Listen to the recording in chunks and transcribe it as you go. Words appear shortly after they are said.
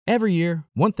Every year,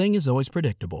 one thing is always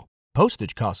predictable.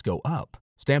 Postage costs go up.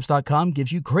 Stamps.com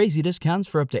gives you crazy discounts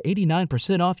for up to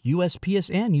 89% off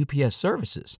USPS and UPS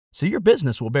services, so your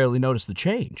business will barely notice the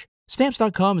change.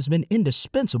 Stamps.com has been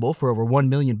indispensable for over 1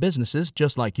 million businesses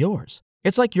just like yours.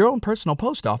 It's like your own personal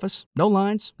post office. No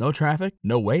lines, no traffic,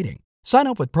 no waiting. Sign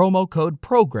up with promo code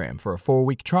PROGRAM for a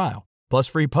 4-week trial, plus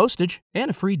free postage and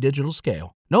a free digital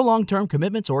scale. No long-term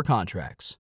commitments or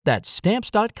contracts. That's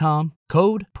Stamps.com,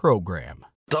 code PROGRAM.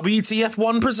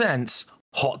 WTF1 presents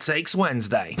Hot Takes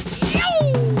Wednesday.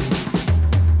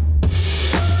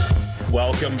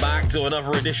 Welcome back to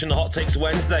another edition of Hot Takes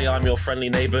Wednesday. I'm your friendly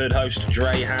neighborhood host,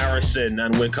 Dre Harrison,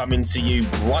 and we're coming to you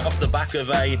right off the back of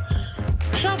a,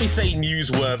 shall we say,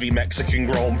 newsworthy Mexican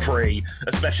Grand Prix,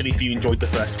 especially if you enjoyed the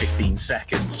first 15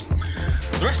 seconds.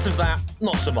 The rest of that,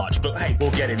 not so much, but hey,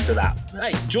 we'll get into that.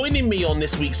 Hey, joining me on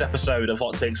this week's episode of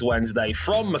Hot Takes Wednesday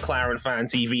from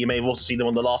McLarenFanTV, you may have also seen them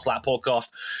on the Last Lap podcast,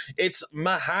 it's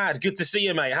Mahad. Good to see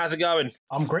you, mate. How's it going?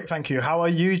 I'm great, thank you. How are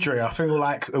you, Dre? I feel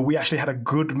like we actually had a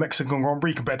good Mexican Grand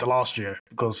Prix compared to last year,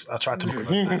 because I tried to look at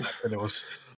that and it was...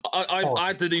 I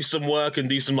had to do some work and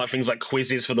do some things like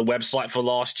quizzes for the website for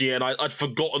last year, and I'd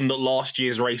forgotten that last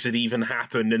year's race had even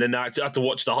happened, and then I had to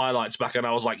watch the highlights back, and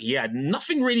I was like, yeah,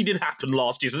 nothing really did happen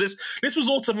last year, so this was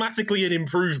automatically an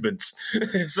improvement.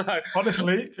 So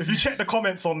honestly, if you check the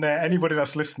comments on there, anybody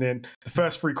that's listening, the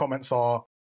first 3 comments are,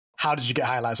 how did you get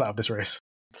highlights out of this race?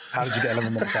 How did you get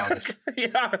 11 minutes out of this?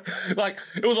 Yeah, like,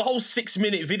 it was a whole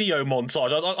 6-minute video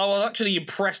montage. I was actually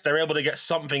impressed they were able to get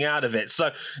something out of it.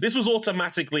 So this was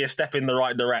automatically a step in the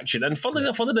right direction. And funnily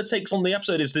enough, one of the takes on the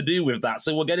episode is to do with that.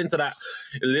 So we'll get into that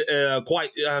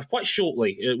quite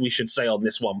shortly, we should say, on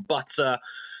this one. But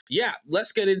yeah,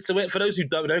 let's get into it. For those who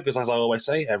don't know, because as I always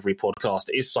say, every podcast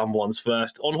is someone's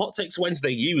first. On Hot Takes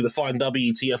Wednesday, you, the fine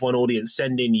WTF1 audience,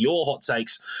 send in your hot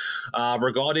takes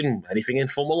regarding anything in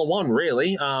Formula One,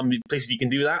 really. Places you can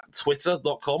do that,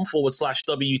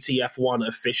 twitter.com/WTF1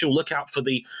 official. Look out for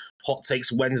the Hot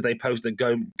Takes Wednesday post that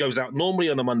goes out normally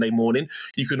on a Monday morning.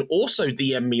 You can also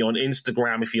DM me on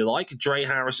Instagram if you like, Dre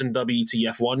Harrison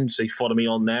WTF1. So follow me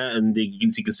on there, and you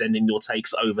can send in your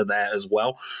takes over there as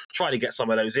well. Try to get some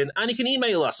of those in. And you can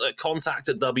email us at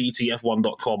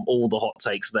contact@WTF1.com. All the hot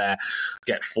takes there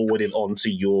get forwarded on to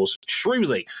yours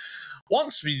truly.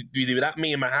 Once we do that,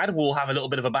 me and Mahad will have a little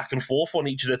bit of a back and forth on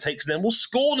each of the takes, and then we'll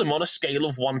score them on a scale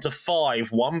of 1 to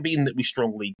 5. 1 being that we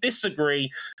strongly disagree,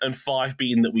 and 5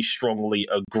 being that we strongly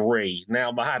agree.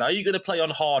 Now, Mahad, are you going to play on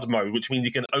hard mode, which means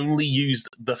you can only use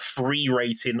the free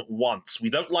rating once? We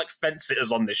don't like fence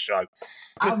sitters on this show.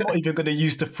 I'm not even going to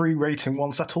use the free rating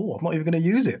once at all. I'm not even going to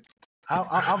use it.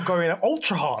 I'm going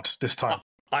ultra hard this time.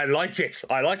 I like it.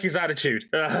 I like his attitude.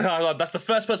 That's the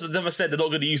first person that's ever said they're not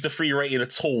going to use the free rating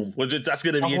at all. That's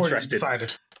going to be interesting.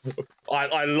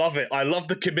 I love it. I love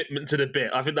the commitment to the bit.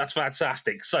 I think that's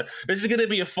fantastic. So this is going to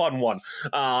be a fun one,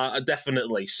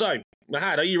 definitely. So,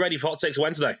 Mahad, are you ready for Hot Takes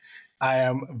Wednesday? I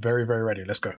am very, very ready.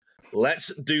 Let's go.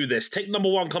 Let's do this. Take number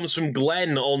 1 comes from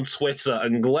Glenn on Twitter,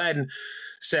 and Glenn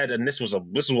said, and this was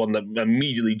one that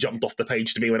immediately jumped off the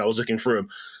page to me when I was looking through him.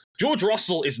 George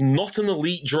Russell is not an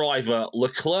elite driver.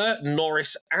 Leclerc,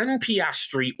 Norris, and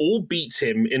Piastri all beat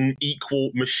him in equal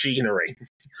machinery.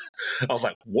 I was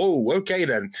like, whoa, okay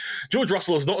then. George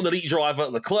Russell is not an elite driver.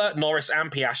 Leclerc, Norris, and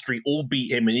Piastri all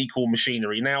beat him in equal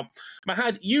machinery. Now,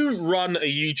 Mahad, you run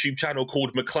a YouTube channel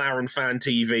called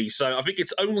McLarenFanTV, so I think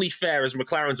it's only fair as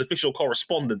McLaren's official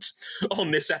correspondent on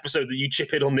this episode that you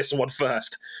chip in on this one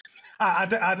first. I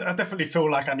definitely feel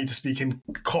like I need to speak in,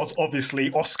 because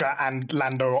obviously Oscar and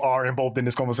Lando are involved in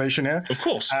this conversation here. Of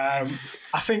course. I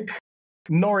think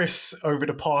Norris, over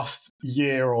the past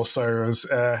year or so,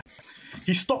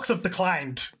 his stocks have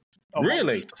declined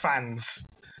amongst fans,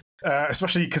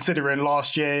 especially considering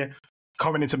last year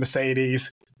coming into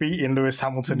Mercedes, beating Lewis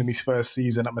Hamilton in his first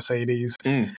season at Mercedes,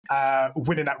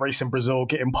 winning that race in Brazil,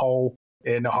 getting pole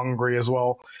in Hungary as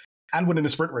well, and winning the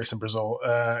sprint race in Brazil.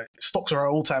 Stocks are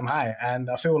at all-time high, and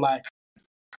I feel like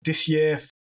this year,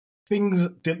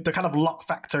 the kind of luck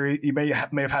factor he may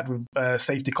have had with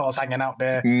safety cars hanging out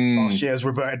there last year has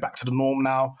reverted back to the norm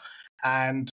now.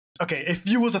 And okay, if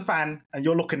you was a fan and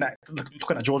you're looking at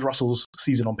George Russell's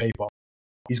season on paper,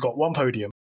 he's got 1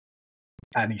 podium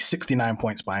and he's 69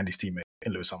 points behind his teammate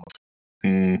in Lewis Hamilton.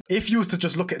 If you was to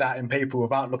just look at that in paper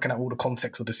without looking at all the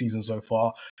context of the season so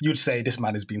far, you'd say this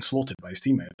man is being slaughtered by his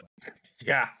teammate.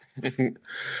 Yeah.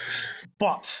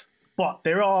 But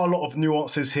there are a lot of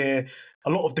nuances here. A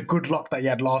lot of the good luck that he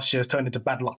had last year has turned into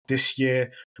bad luck this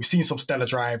year. We've seen some stellar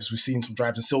drives. We've seen some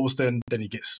drives in Silverstone. Then he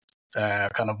gets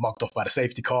kind of mugged off by the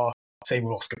safety car. Same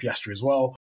with Oscar Piastri as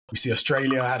well. We see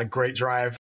Australia had a great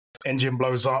drive. Engine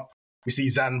blows up. We see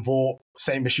Zandvoort,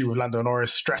 same issue with Lando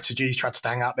Norris. Strategies, tried to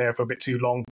hang out there for a bit too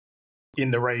long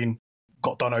in the rain,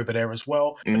 got done over there as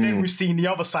well. But then we've seen the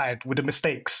other side with the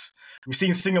mistakes. We've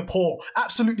seen Singapore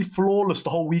absolutely flawless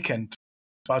the whole weekend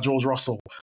by George Russell,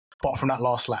 apart from that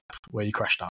last lap where he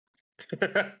crashed out.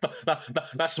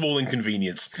 That's small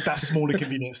inconvenience. That's small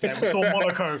inconvenience there. We saw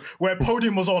Monaco, where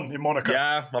podium was on in Monaco.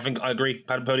 Yeah, I think I agree.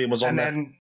 Podium was on there.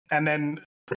 And then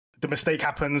the mistake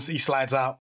happens, he slides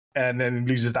out, and then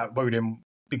loses that podium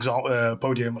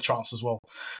chance as well.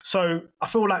 So I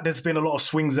feel like there's been a lot of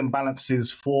swings and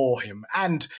balances for him,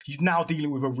 and he's now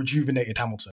dealing with a rejuvenated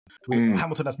Hamilton.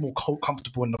 Hamilton that's more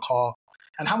comfortable in the car,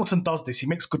 and Hamilton does this. He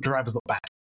makes good drivers look bad.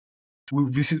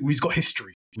 He's got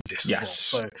history with this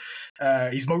as well. So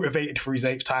he's motivated for his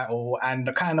 8th title, and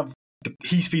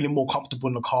he's feeling more comfortable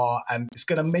in the car, and it's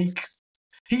going to make...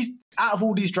 He's, out of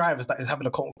all these drivers that is having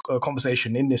a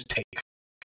conversation in this take,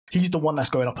 he's the one that's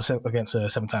going up against a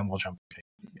 7-time world champion.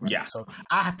 Right? Yeah. So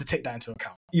I have to take that into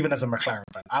account, even as a McLaren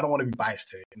fan. I don't want to be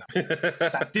biased here.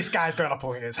 That this guy's going up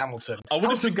against Hamilton.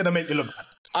 Hamilton's going to make me look bad.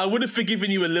 I would have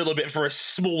forgiven you a little bit for a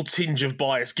small tinge of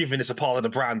bias, given it's a part of the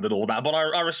brand and all that, but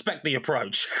I respect the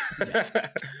approach. Yes.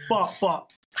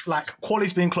 But like,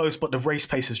 quality's been close, but the race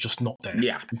pace is just not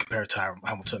there compared to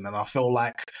Hamilton. And I feel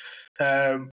like,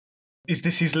 is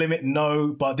this his limit?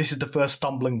 No, but this is the first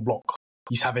stumbling block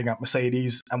he's having at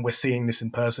Mercedes, and we're seeing this in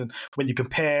person. When you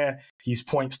compare his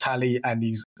points tally and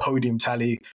his podium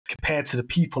tally compared to the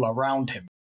people around him,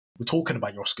 we're talking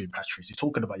about your Oscar Piastris, you're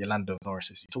talking about your Lando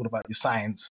Norrises, you're talking about your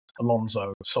Sainz,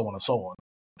 Alonso, so on and so on.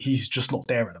 He's just not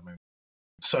there at the moment.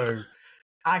 So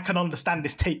I can understand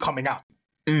this take coming out.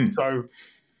 So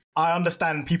I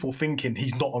understand people thinking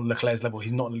he's not on Leclerc's level,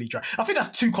 he's not an elite driver. I think that's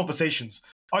two conversations.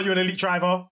 Are you an elite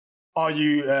driver? Are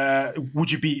you?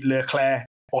 Would you beat Leclerc,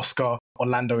 Oscar, or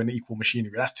Lando in equal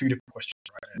machinery? That's two different questions,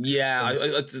 right there.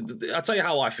 Yeah, I'll tell you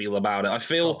how I feel about it. I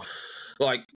feel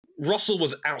like Russell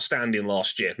was outstanding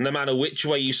last year, no matter which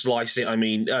way you slice it. I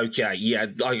mean, okay, yeah,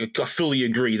 I fully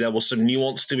agree. There was some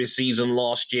nuance to his season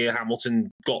last year.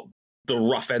 Hamilton got the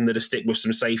rough end of the stick with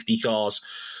some safety cars.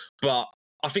 But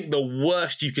I think the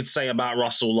worst you could say about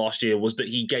Russell last year was that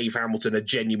he gave Hamilton a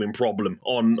genuine problem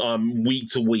on week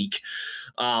to week.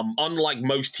 Unlike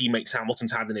most teammates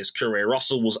Hamilton's had in his career,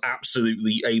 Russell was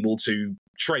absolutely able to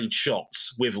trade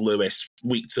shots with Lewis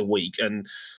week to week. And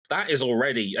that is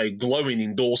already a glowing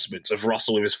endorsement of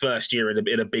Russell in his first year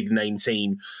in a big name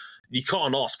team. You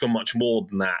can't ask for much more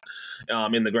than that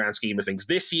in the grand scheme of things.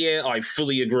 This year, I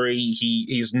fully agree.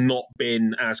 He's not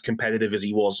been as competitive as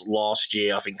he was last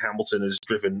year. I think Hamilton has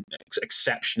driven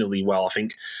exceptionally well. I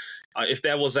think if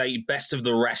there was a best of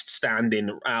the rest standing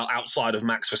outside of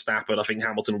Max Verstappen, I think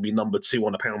Hamilton would be number 2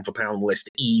 on a pound-for-pound list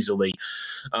easily.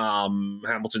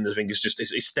 Hamilton, I think,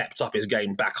 has stepped up his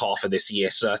game back half of this year,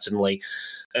 certainly.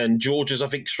 And George has, I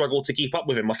think, struggled to keep up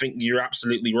with him. I think you're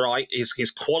absolutely right.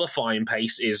 His qualifying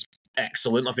pace is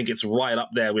excellent. I think it's right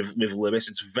up there with Lewis.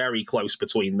 It's very close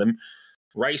between them.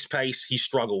 Race pace, he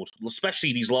struggled,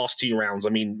 especially these last 2 rounds. I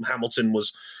mean, Hamilton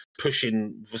was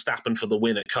pushing Verstappen for the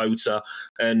win at Cota,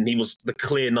 and he was the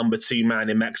clear number 2 man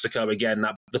in Mexico again,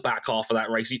 the back half of that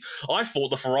race. I thought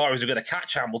the Ferraris were going to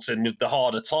catch Hamilton with the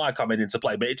harder tyre coming into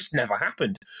play, but it just never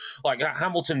happened. Like,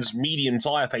 Hamilton's medium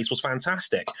tyre pace was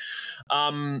fantastic.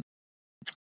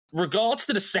 Regards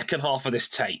to the second half of this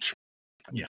take,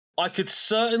 I could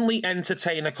certainly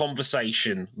entertain a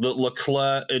conversation that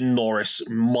Leclerc and Norris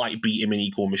might beat him in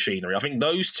equal machinery. I think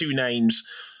those 2 names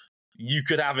you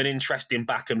could have an interesting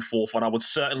back and forth, and I would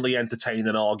certainly entertain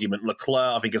an argument.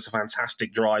 Leclerc, I think, is a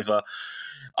fantastic driver.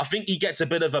 I think he gets a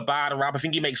bit of a bad rap. I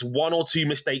think he makes 1 or 2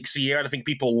 mistakes a year, and I think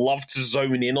people love to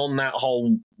zone in on that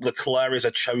whole Leclerc is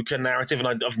a choker narrative,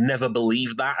 and I've never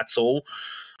believed that at all.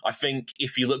 I think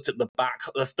if you looked at the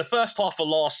first half of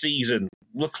last season,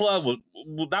 Leclerc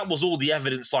that was all the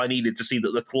evidence I needed to see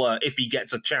that Leclerc, if he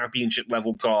gets a championship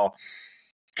level car,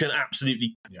 can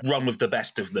absolutely run with the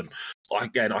best of them.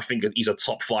 Again, I think he's a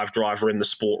top 5 driver in the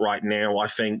sport right now. I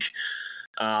think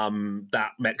that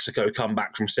Mexico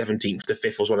comeback from 17th to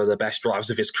 5th was one of the best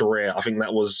drives of his career. I think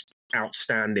that was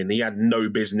outstanding. He had no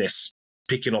business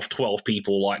picking off 12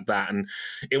 people like that, and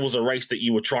it was a race that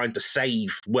you were trying to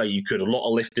save where you could. A lot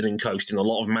of lifting and coasting, a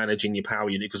lot of managing your power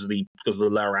unit because of the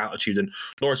lower altitude, and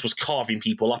Norris was carving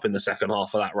people up in the second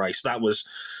half of that race. That was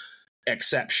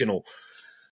exceptional.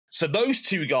 So those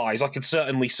 2 guys, I could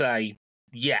certainly say,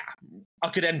 I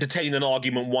could entertain an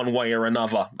argument one way or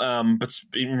another, but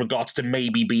in regards to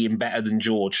maybe being better than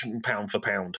George, pound for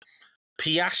pound.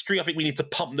 Piastri, I think we need to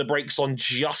pump the brakes on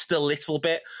just a little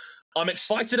bit. I'm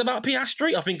excited about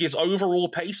Piastri. I think his overall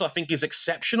pace, is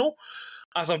exceptional.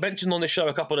 as I've mentioned on this show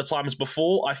a couple of times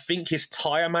before, I think his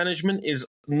tyre management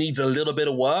needs a little bit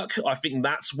of work. I think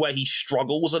that's where he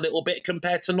struggles a little bit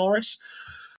compared to Norris.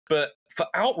 But for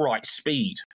outright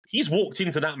speed, he's walked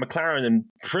into that McLaren and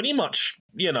pretty much,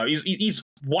 he's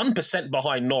 1%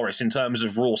 behind Norris in terms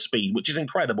of raw speed, which is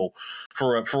incredible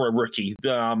for a rookie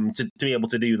to be able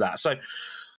to do that. So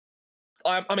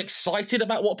I'm excited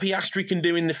about what Piastri can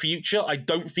do in the future. I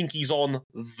don't think he's on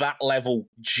that level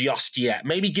just yet.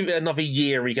 Maybe give it another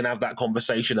year, we can have that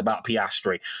conversation about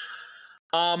Piastri.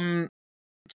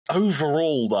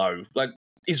 Overall, though,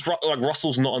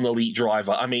 Russell's not an elite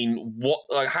driver. I mean,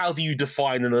 how do you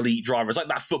define an elite driver? It's like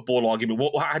that football argument.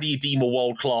 How do you deem a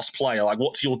world-class player?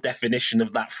 What's your definition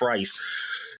of that phrase?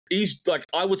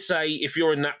 I would say if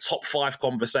you're in that top 5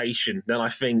 conversation, then I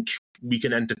think we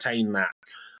can entertain that.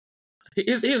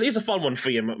 Here's a fun one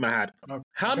for you, Mahad. Okay.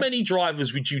 How many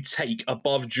drivers would you take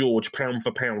above George pound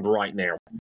for pound right now?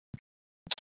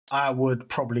 I would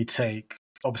probably take,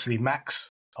 obviously, Max.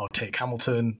 I'll take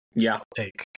Hamilton. Yeah. I'll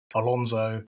take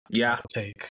Alonso. Yeah. I'll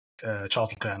take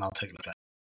Charles Leclerc, and I'll take Leclerc.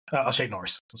 I'll take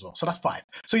Norris as well. So that's 5.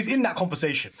 So he's in that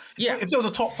conversation. Yeah. If there was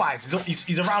a top 5,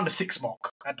 he's around the 6 mark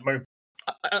at the moment.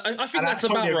 I think that's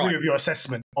about right. I agree with your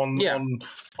assessment on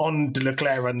the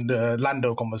Leclerc and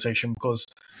Lando conversation, because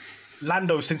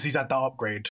Lando, since he's had that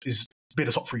upgrade, is been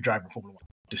a top 3 driver in Formula 1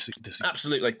 this season.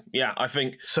 Absolutely. Yeah, I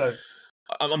think so.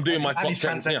 I'm doing my top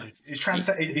 10. Yeah. He's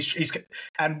transcended.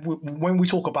 And when we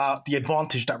talk about the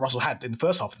advantage that Russell had in the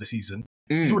first half of the season,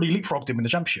 he's already leapfrogged him in the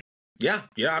championship. Yeah,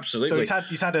 absolutely. So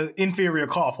he's had an inferior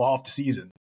car for half the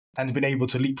season and been able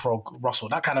to leapfrog Russell.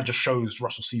 That kind of just shows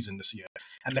Russell's season this year.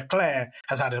 And Leclerc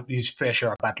has had his fair share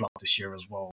of bad luck this year as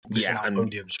well.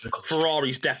 And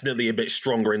Ferrari's definitely a bit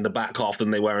stronger in the back half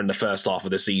than they were in the first half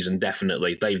of the season,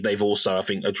 definitely. They've also, I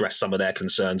think, addressed some of their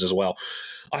concerns as well.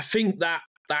 I think that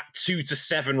 2 to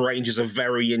 7 range is a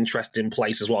very interesting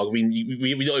place as well. I mean,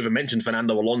 we don't even mention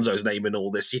Fernando Alonso's name in all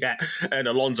this yet. And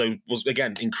Alonso was,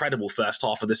 again, incredible first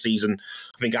half of the season.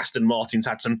 I think Aston Martin's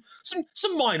had some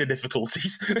minor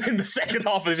difficulties in the second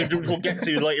half of the season, which we'll get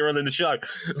to later on in the show.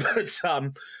 But,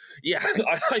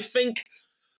 I think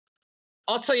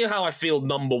I'll tell you how I feel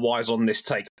number-wise on this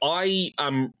take. I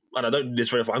am, and I don't do this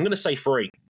very often, I'm going to say 3.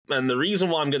 And the reason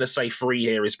why I'm going to say 3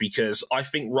 here is because I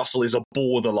think Russell is a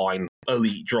borderline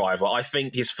elite driver. I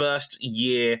think his first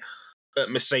year at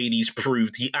Mercedes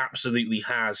proved he absolutely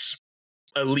has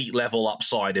elite level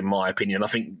upside, in my opinion. I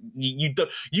think you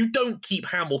don't keep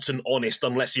Hamilton honest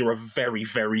unless you're a very,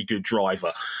 very good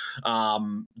driver.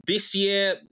 This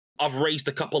year, I've raised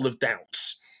a couple of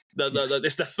doubts.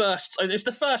 It's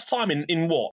the first time in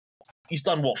what? He's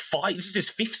done, 5? This is his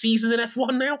 5th season in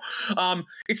F1 now.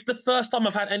 It's the first time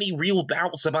I've had any real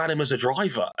doubts about him as a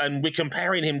driver. And we're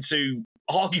comparing him to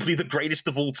arguably the greatest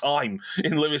of all time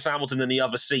in Lewis Hamilton in the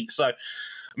other seat. So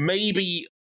maybe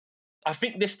I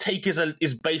think this take is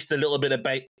based a little bit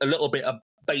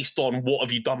based on what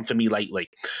have you done for me lately.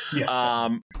 Yes,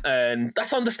 and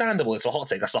that's understandable. It's a hot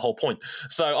take. That's the whole point.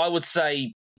 So I would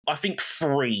say, I think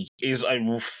 3 is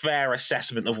a fair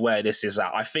assessment of where this is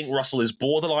at. I think Russell is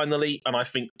borderline elite, and I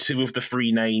think 2 of the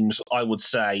 3 names, I would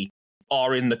say,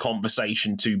 are in the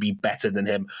conversation to be better than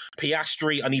him.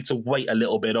 Piastri, I need to wait a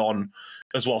little bit on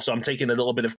as well, so I'm taking a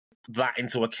little bit of that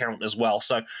into account as well.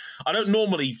 So I don't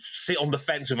normally sit on the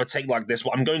fence with a take like this,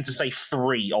 but I'm going to say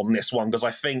 3 on this one, because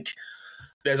I think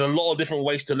there's a lot of different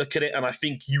ways to look at it, and I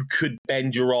think you could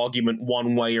bend your argument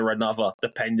one way or another,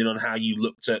 depending on how you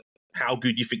looked at how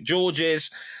good you think George is.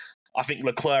 I think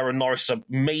Leclerc and Norris are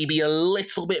maybe a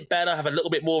little bit better, have a little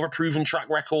bit more of a proven track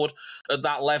record at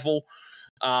that level.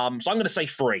 So I'm going to say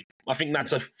 3. I think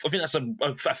that's a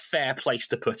fair place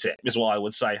to put it, is what I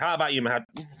would say. How about you, Mahad?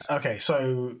 Okay,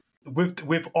 so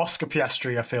with Oscar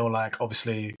Piastri, I feel like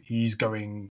obviously he's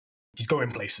going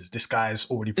places. This guy's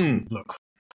already proved, look,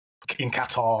 in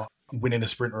Qatar, winning a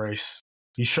sprint race.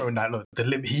 He's shown that, look,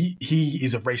 he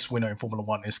is a race winner in Formula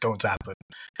 1. It's going to happen.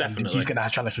 Definitely. And he's going to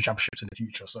challenge for championships in the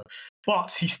future. So,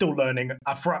 but he's still learning.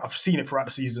 I've seen it throughout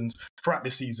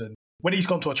this season. When he's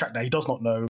gone to a track that he does not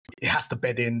know, it has to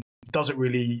bed in. Doesn't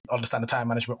really understand the time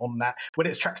management on that. When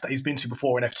it's tracks that he's been to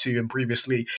before in F2 and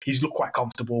previously, he's looked quite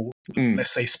comfortable.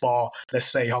 Let's say Spa, let's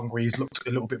say Hungary, he's looked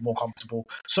a little bit more comfortable.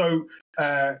 So,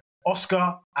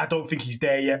 Oscar, I don't think he's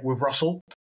there yet with Russell.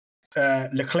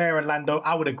 Leclerc and Lando,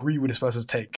 I would agree with this person's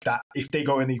take that if they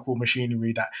go in equal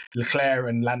machinery, that Leclerc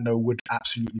and Lando would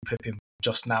absolutely pip him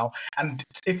just now. And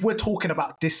if we're talking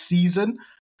about this season,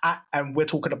 and we're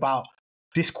talking about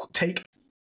this take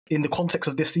in the context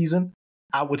of this season,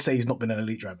 I would say he's not been an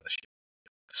elite driver this year.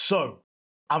 So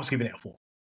I'm just giving it a 4.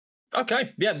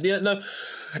 Okay, yeah, no.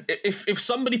 If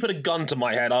somebody put a gun to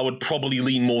my head, I would probably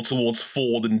lean more towards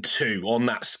 4 than 2 on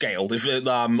that scale. If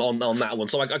on that one,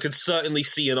 so I could certainly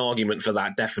see an argument for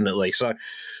that, definitely. So,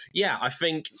 yeah, I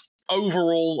think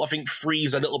overall, I think 3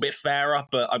 is a little bit fairer,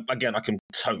 but again, I can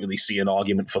totally see an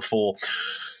argument for 4.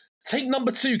 Take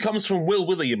number 2 comes from Will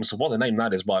Williams. What a name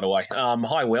that is, by the way.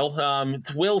 Hi, Will.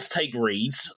 Will's take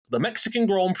reads: the Mexican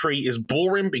Grand Prix is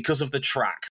boring because of the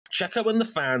track. Checo and the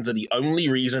fans are the only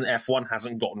reason F1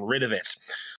 hasn't gotten rid of it.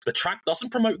 The track doesn't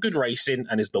promote good racing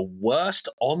and is the worst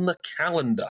on the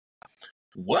calendar.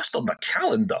 Worst on the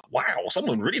calendar? Wow,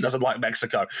 someone really doesn't like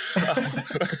Mexico.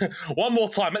 One more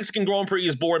time. Mexican Grand Prix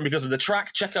is boring because of the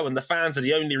track. Checo and the fans are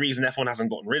the only reason F1 hasn't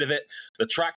gotten rid of it. The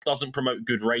track doesn't promote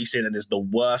good racing and is the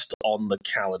worst on the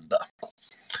calendar.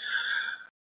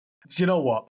 Do you know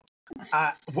what?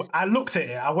 I looked at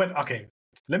it. I went, okay,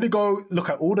 let me go look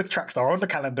at all the tracks that are on the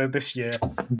calendar this year,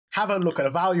 have a look and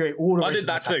evaluate all the races.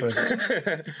 I did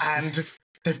that too. And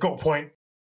they've got a point.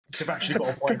 They've actually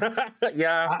got a point.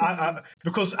 Yeah.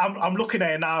 Because I'm looking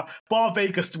at it now, bar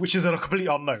Vegas, which is a complete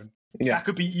unknown. Yeah. That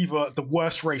could be either the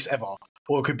worst race ever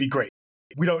or it could be great.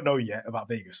 We don't know yet about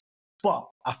Vegas. But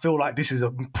I feel like this is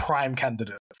a prime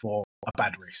candidate for a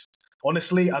bad race.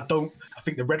 Honestly, I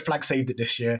think the red flag saved it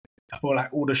this year. I feel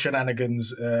like all the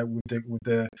shenanigans with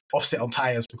the offset on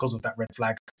tyres because of that red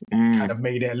flag kind of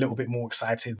made it a little bit more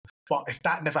exciting. But if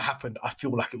that never happened, I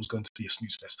feel like it was going to be a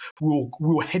snooze fest. We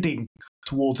were heading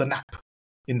towards a nap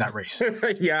in that race.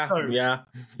 Yeah.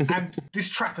 And this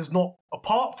track has not,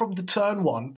 apart from the turn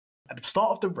 1 at the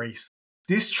start of the race,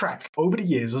 this track over the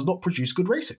years has not produced good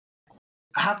racing.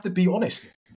 I have to be honest.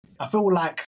 I feel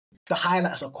like the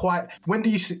highlights are quite. When do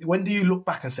you look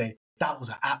back and say that was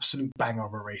an absolute banger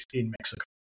of a race in Mexico?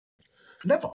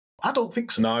 Never. I don't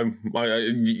think so. No,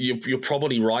 you're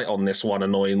probably right on this one,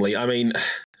 annoyingly. I mean,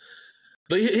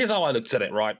 here's how I looked at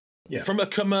it, right? Yeah. From a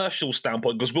commercial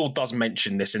standpoint, because Will does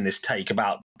mention this in this take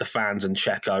about the fans and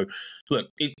Checo. Look,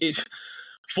 if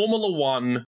Formula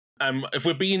One, if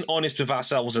we're being honest with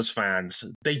ourselves as fans,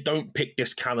 they don't pick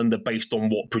this calendar based on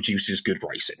what produces good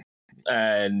racing.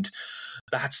 And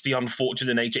that's the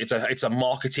unfortunate nature. It's a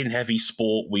marketing-heavy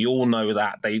sport. We all know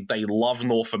that. They love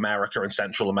North America and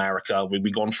Central America.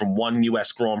 We've gone from 1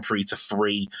 US Grand Prix to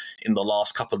 3 in the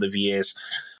last couple of years.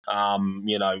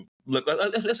 Look,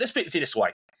 let's put it this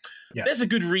way. Yeah. There's a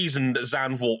good reason that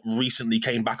Zandvoort recently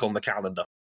came back on the calendar.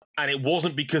 And it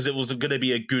wasn't because it was going to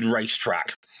be a good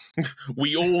racetrack.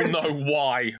 We all know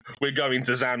why we're going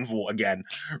to Zandvoort again,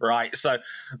 right? So,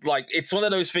 it's one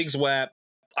of those things where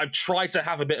I've tried to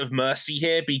have a bit of mercy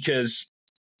here because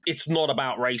it's not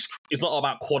about race. It's not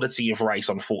about quality of race,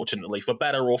 unfortunately, for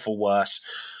better or for worse.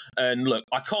 And look,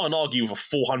 I can't argue with a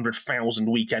 400,000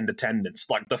 weekend attendance.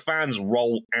 The fans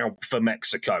roll out for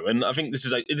Mexico, and I think this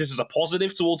is a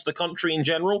positive towards the country in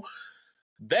general.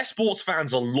 Their sports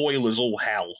fans are loyal as all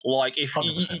hell. If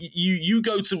you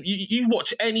go to you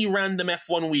watch any random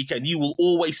F1 weekend, you will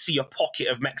always see a pocket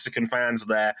of Mexican fans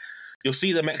there. You'll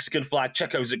see the Mexican flag.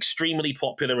 Checo's extremely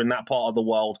popular in that part of the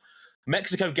world.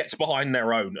 Mexico gets behind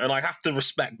their own, and I have to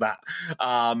respect that.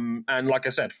 And like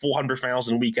I said,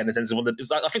 400,000 weekend attendance.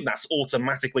 I think that's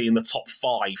automatically in the top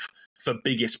 5 for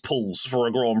biggest pulls for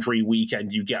a Grand Prix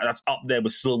weekend you get. That's up there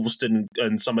with Silverstone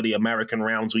and some of the American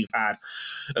rounds we've had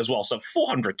as well. So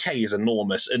 400K is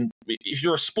enormous. And if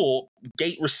you're a sport,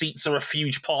 gate receipts are a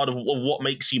huge part of what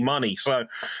makes you money. So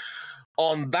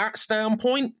on that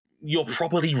standpoint, you're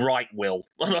probably right, Will.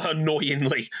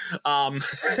 Annoyingly, I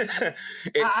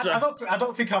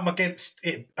don't think I'm against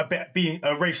it being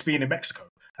a race being in Mexico.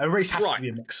 A race has to be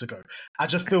in Mexico. I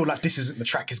just feel like this isn't the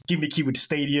track. It's gimmicky with the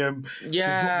stadium. Yeah.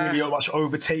 There's not really much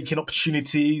overtaking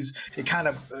opportunities. It kind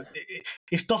of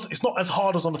it's not as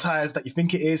hard as on the tires that you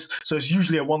think it is. So it's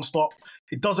usually a one stop.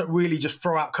 It doesn't really just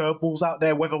throw out curveballs out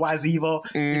there weather-wise either.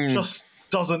 It just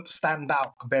doesn't stand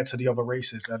out compared to the other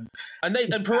races, and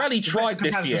Pirelli tried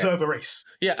this year. Deserve a race,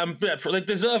 they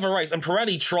deserve a race. And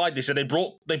Pirelli tried this, and they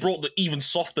brought the even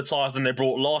softer tires than they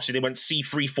brought last year. They went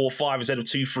C345 instead of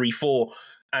 234,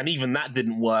 and even that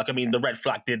didn't work. I mean, the red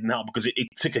flag didn't help because it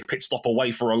took a pit stop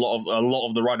away for a lot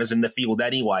of the runners in the field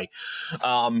anyway.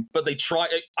 But they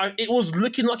tried. It was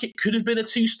looking like it could have been a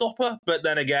 2-stopper, but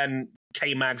then again,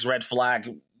 K-Mag's red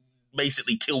flag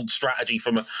basically killed strategy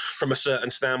from a certain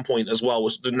standpoint as well.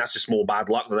 And that's just more bad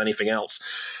luck than anything else.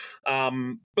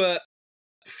 But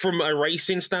from a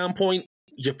racing standpoint,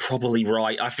 you're probably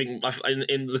right. I think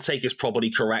in the take is probably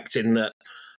correct in that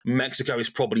Mexico is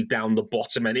probably down the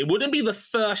bottom end. It wouldn't be the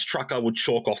first track I would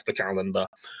chalk off the calendar,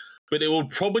 but it would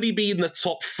probably be in the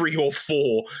top 3 or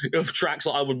 4 of tracks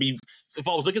that I would be if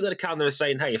I was looking at the calendar and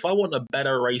saying, hey, if I want a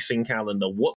better racing calendar,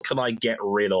 what can I get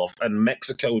rid of? And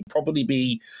Mexico would probably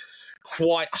be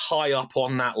quite high up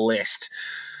on that list.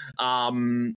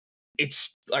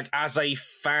 It's like, as a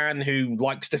fan who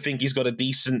likes to think he's got a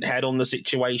decent head on the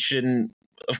situation,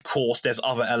 of course, there's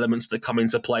other elements that come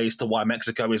into play as to why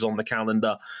Mexico is on the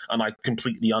calendar, and I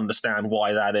completely understand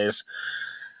why that is.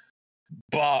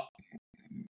 But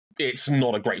it's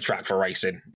not a great track for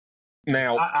racing.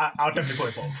 Now, I'll definitely put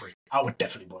it bottom three. I would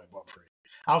definitely put it bottom three.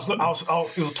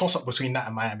 It was a toss-up between that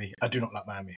and Miami. I do not like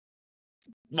Miami.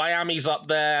 Miami's up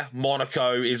there.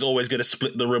 Monaco is always going to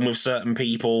split the room with certain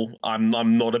people. I'm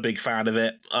not a big fan of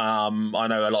it. I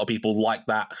know a lot of people like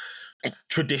that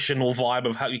traditional vibe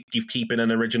of how you keep keeping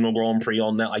an original Grand Prix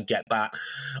on there. I get that.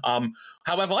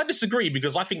 However, I disagree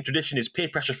because I think tradition is peer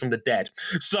pressure from the dead.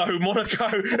 So Monaco,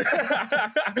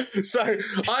 so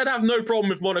I'd have no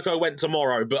problem if Monaco went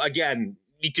tomorrow. But again,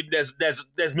 you could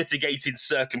there's mitigating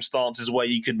circumstances where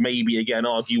you could maybe again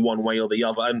argue one way or the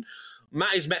other. And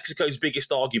that is Mexico's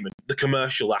biggest argument, the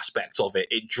commercial aspect of it.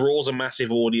 It draws a massive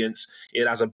audience. It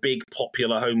has a big,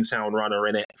 popular hometown runner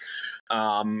in it.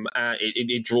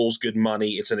 It draws good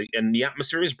money. And the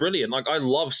atmosphere is brilliant. Like, I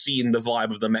love seeing the vibe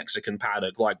of the Mexican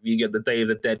paddock. Like, you get the Day of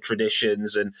the Dead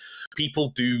traditions, and people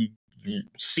do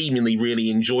seemingly really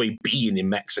enjoy being in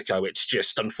Mexico. It's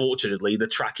just, unfortunately, the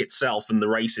track itself and the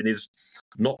racing is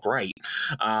not great.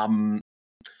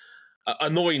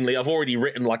 Annoyingly, I've already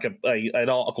written like an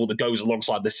article that goes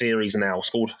alongside the series now.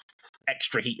 It's called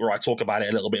Extra Heat, where I talk about it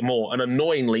a little bit more. And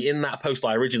annoyingly, in that post,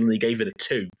 I originally gave it a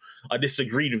 2. I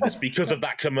disagreed with this because of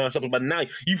that commercial. But now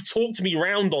you've talked me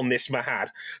round on this, Mahad.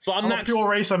 So I'm a pure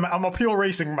racer. I'm a pure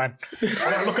racing man.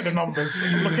 I don't look at the numbers.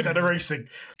 I'm looking at the racing.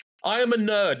 I am a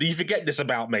nerd. You forget this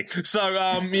about me. So,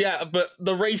 yeah, but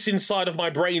the racing side of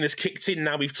my brain has kicked in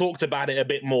now. We've talked about it a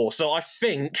bit more. So I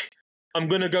think I'm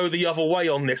going to go the other way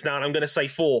on this now, and I'm going to say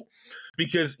 4.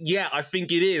 Because, yeah, I think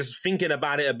it is. Thinking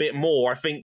about it a bit more, I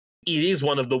think it is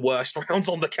one of the worst rounds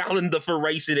on the calendar for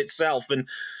racing itself. And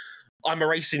I'm a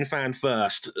racing fan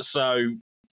first. So,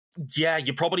 yeah,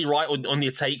 you're probably right on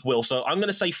your take, Will. So I'm going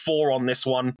to say 4 on this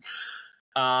one.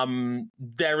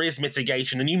 There is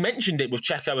mitigation. And you mentioned it with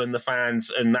Checo and the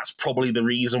fans, and that's probably the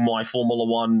reason why Formula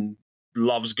One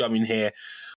loves going here.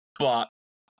 But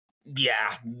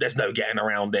yeah, there's no getting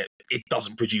around it. It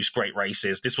doesn't produce great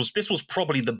races. This was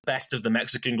probably the best of the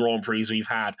Mexican Grand Prix we've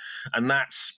had, and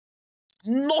that's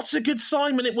not a good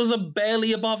sign when it was a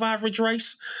barely above average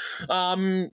race.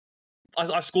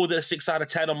 I scored it a 6 out of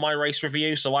 10 on my race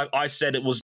review, so I said it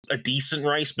was a decent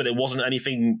race, but it wasn't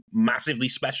anything massively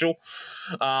special.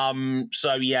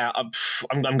 So yeah,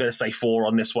 I'm going to say 4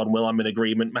 on this one, Will. I'm in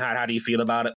agreement. Mahad, how do you feel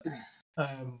about it?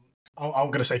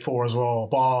 I'm going to say 4 as well,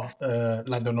 bar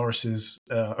Lando Norris's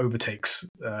overtakes.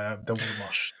 There wasn't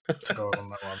much to go on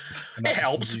that one. And it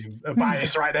helps. A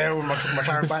bias right there with my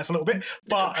McLaren bias a little bit.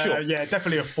 But sure. Yeah,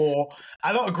 definitely a 4.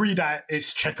 I don't agree that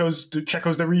it's Checo's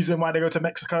the reason why they go to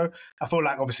Mexico. I feel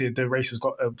like obviously the race has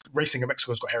got racing in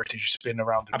Mexico has got heritage. It's been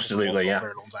around absolutely, for a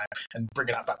very long time, and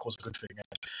bringing that back was a good thing.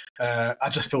 I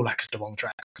just feel like it's the wrong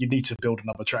track. You need to build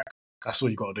another track. That's all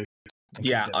you got to do.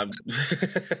 Yeah,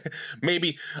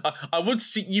 maybe I would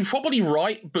see. You're probably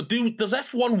right, but does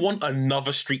F1 want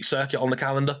another street circuit on the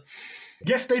calendar?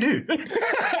 Yes, they do.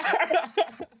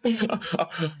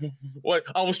 Wait,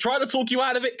 I was trying to talk you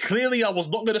out of it. Clearly, I was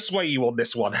not going to sway you on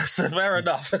this one. So fair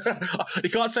enough.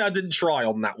 You can't say I didn't try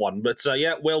on that one. But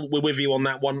yeah, well, we're with you on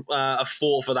that one. A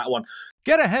 4 for that one.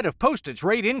 Get ahead of postage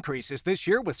rate increases this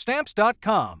year with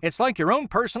Stamps.com. It's like your own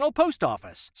personal post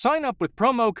office. Sign up with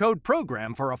promo code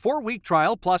PROGRAM for a 4-week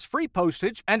trial plus free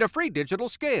postage and a free digital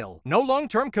scale. No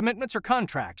long-term commitments or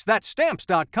contracts. That's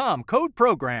Stamps.com, code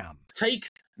PROGRAM. Take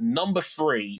number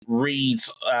 3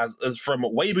 reads from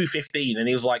Weibo15, and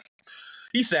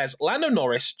he says, Lando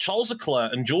Norris, Charles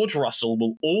Leclerc, and George Russell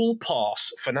will all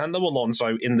pass Fernando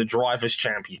Alonso in the Drivers'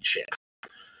 Championship.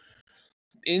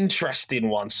 Interesting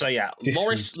one. So yeah,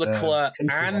 Norris, Leclerc,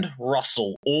 and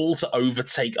Russell all to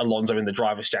overtake Alonso in the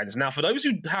Drivers' Championship. Now, for those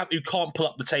who can't pull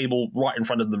up the table right in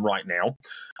front of them right now,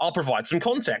 I'll provide some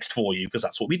context for you because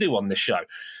that's what we do on this show.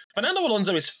 Fernando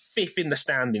Alonso is 5th in the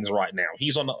standings right now.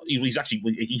 He's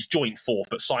joint 4th,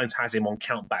 but Sainz has him on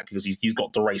countback because he's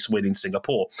got the race win in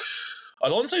Singapore.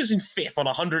 Alonso's in 5th on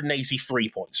 183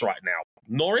 points right now.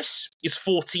 Norris is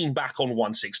 14 back on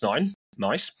 169.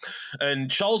 Nice.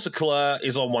 And Charles Leclerc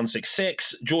is on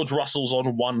 166. George Russell's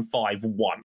on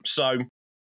 151. So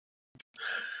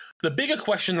the bigger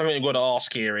question I'm going to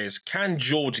ask here is, can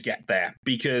George get there?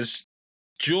 Because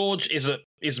George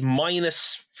is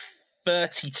minus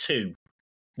 32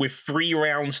 with 3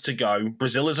 rounds to go.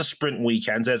 Brazil is a sprint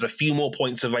weekend. There's a few more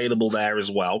points available there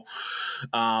as well.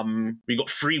 We've got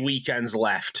 3 weekends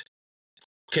left.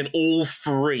 Can all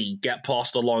 3 get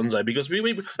past Alonso? Because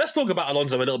let's talk about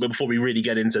Alonso a little bit before we really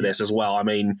get into this as well. I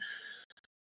mean,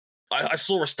 I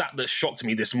saw a stat that shocked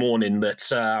me this morning that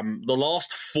the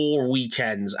last 4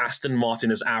 weekends, Aston Martin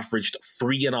has averaged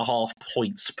 3.5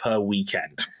 points per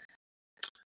weekend.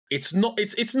 It's not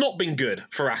been good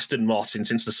for Aston Martin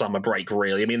since the summer break,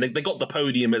 really. I mean, they got the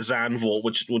podium at Zandvoort,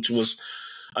 which was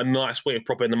a nice way of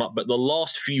propping them up. But the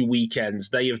last few weekends,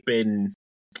 they have been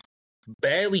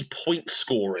barely point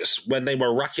scorers when they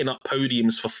were racking up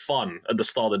podiums for fun at the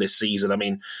start of this season. I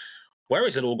mean, where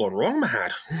has it all gone wrong,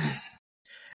 Mahad?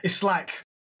 It's like,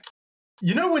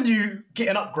 you know when you get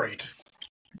an upgrade,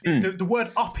 the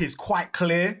word up is quite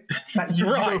clear, that you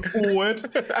go forward.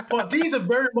 But these are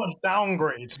very much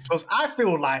downgrades, because I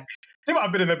feel like they might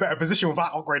have been in a better position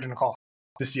without upgrading the car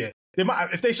this year. They might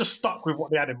have, if they just stuck with what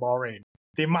they had in Bahrain,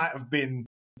 they might have been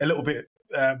a little bit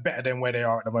better than where they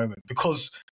are at the moment,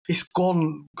 because it's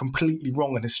gone completely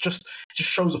wrong, and it just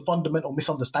shows a fundamental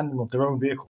misunderstanding of their own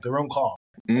vehicle, their own car,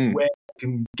 where they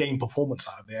can gain performance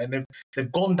out of it. And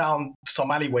they've gone down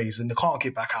some alleyways and they can't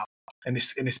get back out, and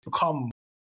it's become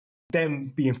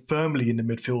them being firmly in the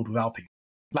midfield with Alpine,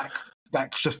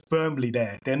 like just firmly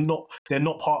there. They're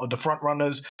not part of the front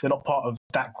runners. They're not part of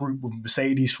that group with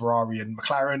Mercedes, Ferrari, and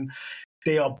McLaren.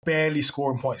 They are barely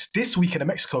scoring points. This weekend in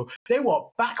Mexico, they were a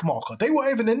back marker. They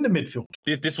weren't even in the midfield.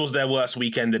 This was their worst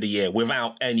weekend of the year,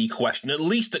 without any question. At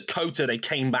least at COTA, they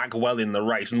came back well in the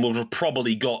race and would have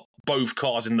probably got both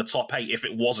cars in the top 8 if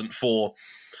it wasn't for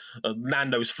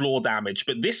Lando's floor damage.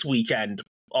 But this weekend,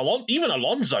 even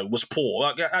Alonso was poor.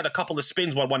 Like, had a couple of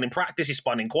spins, one in practice, he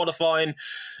spun in qualifying,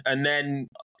 and then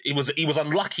he was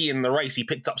unlucky in the race. He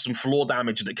picked up some floor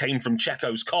damage that came from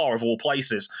Checo's car, of all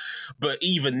places. But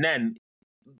even then,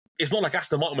 it's not like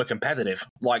Aston Martin were competitive.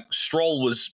 Like, Stroll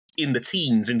was in the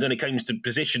teens and then it came to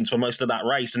positions for most of that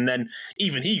race, and then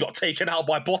even he got taken out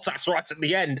by Bottas right at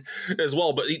the end as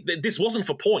well. But this wasn't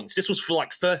for points. This was for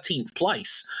like 13th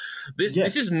place.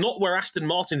 This is not where Aston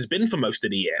Martin's been for most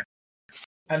of the year.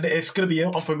 And it's going to be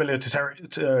unfamiliar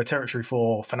territory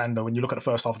for Fernando. When you look at the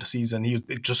first half of the season, he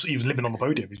was living on the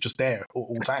podium. He's just there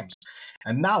all times.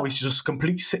 And now he's just a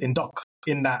complete sitting duck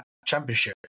in that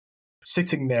championship,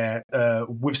 sitting there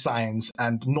with signs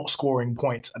and not scoring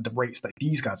points at the rates that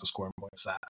these guys are scoring points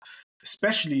at.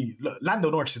 Especially, look,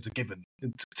 Lando Norris is a given.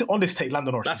 On this take,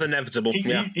 Lando Norris. That's inevitable.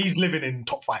 He's living in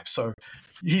top 5, so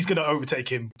he's going to overtake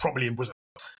him probably in Brazil.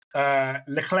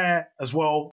 Leclerc as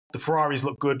well. The Ferraris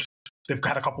look good. They've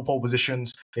had a couple pole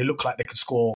positions. They look like they could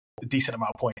score a decent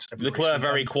amount of points. Leclerc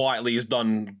very quietly has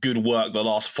done good work the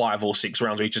last 5 or 6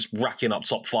 rounds where he's just racking up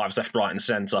top 5s left, right and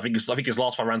centre. I think his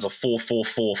last 5 rounds are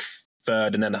 4th,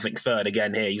 3rd, and then I think 3rd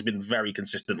again here. He's been very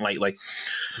consistent lately.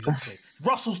 Exactly.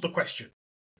 Russell's the question.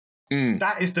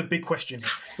 That is the big question.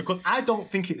 Because I don't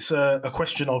think it's a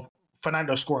question of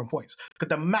Fernando scoring points. Because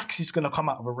the max he's going to come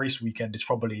out of a race weekend is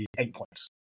probably 8 points.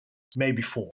 Maybe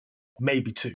 4.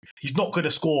 Maybe 2. He's not going to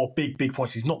score big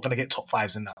points. He's not going to get top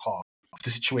 5s in that car. The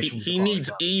situation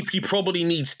he probably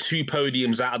needs 2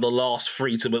 podiums out of the last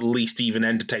 3 to at least even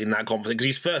entertain that competition, because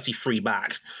he's 33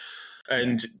 back,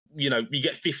 and you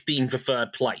get 15 for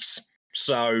 3rd place.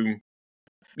 So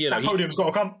that podium's got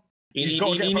to come. He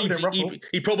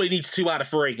probably needs 2 out of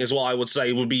 3, is what I would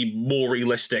say would be more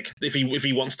realistic if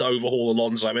he wants to overhaul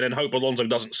Alonso, and then hope Alonso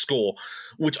doesn't score,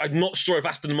 which I'm not sure if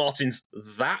Aston Martin's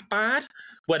that bad,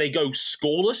 where they go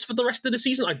scoreless for the rest of the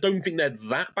season. I don't think they're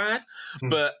that bad,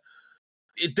 but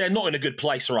they're not in a good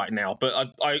place right now.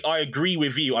 But I agree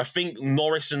with you. I think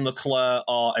Norris and Leclerc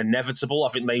are inevitable. I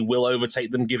think they will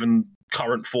overtake them given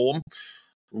current form.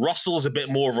 Russell's a bit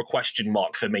more of a question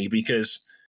mark for me, because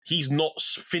he's not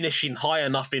finishing high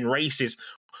enough in races.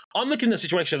 I'm looking at the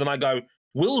situation and I go,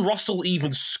 will Russell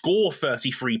even score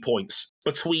 33 points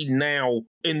between now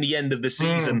and the end of the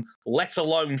season, let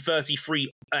alone 33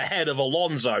 ahead of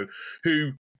Alonso,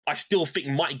 who I still think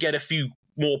might get a few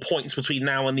more points between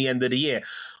now and the end of the year?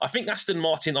 I think Aston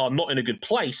Martin are not in a good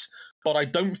place, but I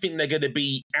don't think they're going to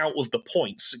be out of the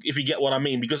points, if you get what I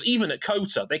mean, because even at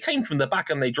COTA, they came from the back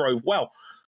and they drove well.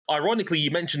 Ironically, you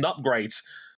mentioned upgrades.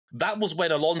 That was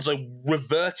when Alonso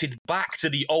reverted back to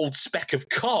the old spec of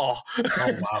car.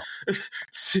 Oh, wow.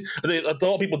 A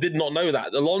lot of people did not know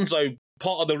that. Alonso,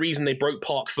 part of the reason they broke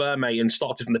Parc Fermé and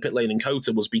started from the pit lane in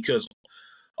COTA was because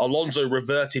Alonso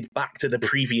reverted back to the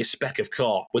previous spec of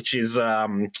car, which is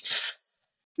not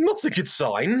a good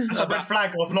sign. It's a red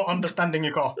flag of not understanding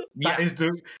your car. That is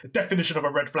the definition of a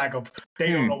red flag of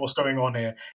they don't know what's going on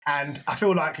here. And I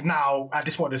feel like now, at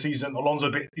this point of the season,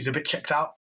 Alonso is a bit checked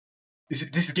out.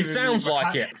 This is giving sounds me,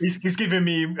 like it. He's giving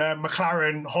me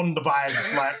McLaren Honda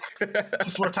vibes. Like,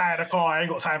 just retire the car. I ain't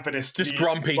got time for this. Just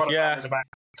grumpy, yeah.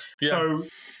 So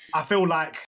I feel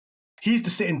like he's the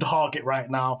sitting target right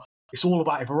now. It's all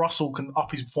about if Russell can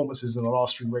up his performances in the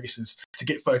last 3 races to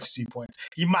get 32 points.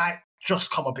 He might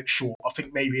just come a bit short. I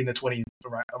think maybe in the 20,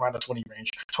 around the 20 range,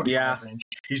 25 range.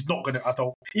 He's not going to, I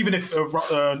thought, even if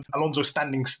Alonso's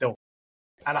standing still,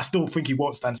 and I still think he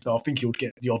won't stand still, I think he'll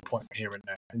get the odd point here and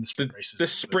there in the sprint races. The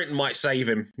sprint might save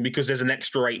him because there's an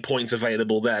extra 8 points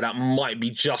available there. That might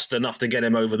be just enough to get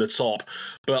him over the top.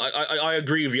 But I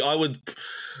agree with you. I would,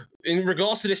 in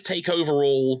regards to this take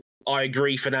overall, I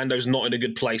agree Fernando's not in a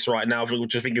good place right now,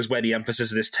 which I think is where the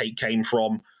emphasis of this take came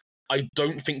from. I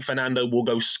don't think Fernando will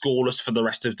go scoreless for the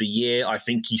rest of the year. I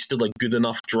think he's still a good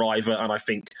enough driver, and I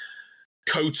think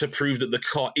Cota proved that the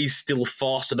car is still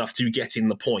fast enough to get in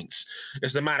the points.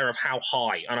 It's a matter of how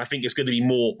high, and I think it's going to be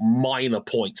more minor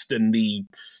points than the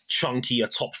chunkier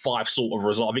top 5 sort of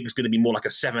result. I think it's going to be more like a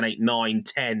 7, 8, 9,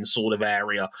 10 sort of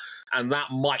area, and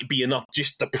that might be enough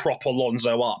just to prop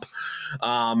Alonso up.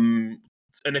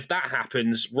 And if that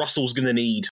happens, Russell's going to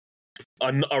need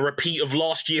a repeat of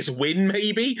last year's win,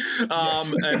 maybe.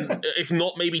 Yes. And if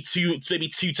not, maybe 2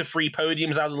 to 3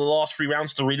 podiums out of the last 3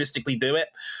 rounds to realistically do it.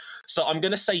 So I'm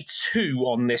going to say 2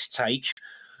 on this take.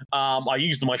 I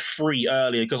used my 3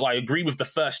 earlier because I agree with the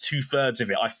first 2/3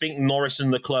 of it. I think Norris and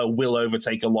Leclerc will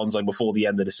overtake Alonso before the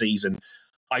end of the season.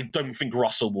 I don't think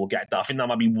Russell will get that. I think that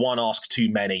might be one ask too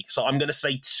many. So I'm going to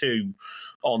say 2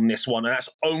 on this one, and that's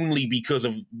only because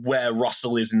of where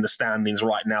Russell is in the standings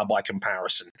right now by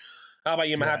comparison. How about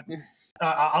you, Mahad?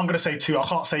 I'm going to say 2. I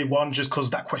can't say 1 just because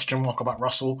that question mark about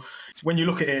Russell. When you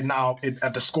look at it now,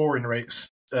 at the scoring rates,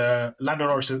 Lando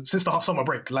Norris, since the summer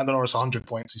break, Lando Norris 100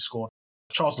 points he scored.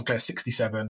 Charles Leclerc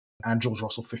 67 and George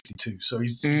Russell 52. So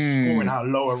he's scoring at a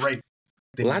lower rate.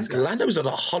 Lando's at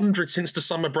 100 since the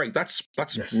summer break. That's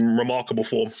remarkable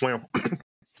form. Wow.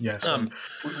 Yeah, so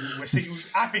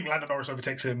I think Lando Norris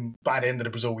overtakes him by the end of the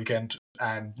Brazil weekend,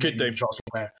 and could do Charles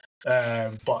Leclerc.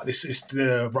 But this is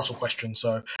the Russell question,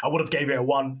 so I would have gave it a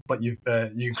 1, but you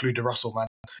included Russell, man.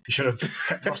 You should have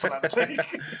kept Russell at the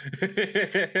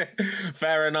take.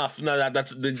 Fair enough. No,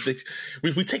 that's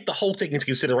we take the whole take into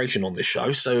consideration on this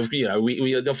show. So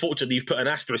we unfortunately you've put an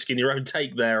asterisk in your own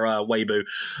take there, Weibo.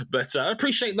 But I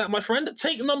appreciate that, my friend.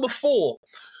 Take number 4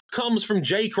 comes from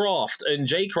Jay Craft, and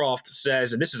Jay Craft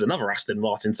says, and this is another Aston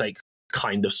Martin take,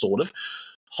 kind of, sort of.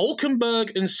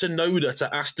 Hulkenberg and Tsunoda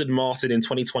to Aston Martin in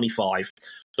 2025.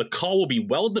 The car will be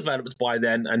well developed by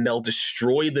then, and they'll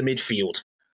destroy the midfield.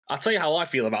 I'll tell you how I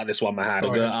feel about this one,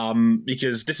 Mahad,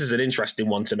 because this is an interesting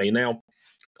one to me. Now,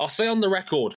 I'll say on the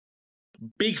record,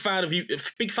 big fan of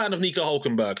Nico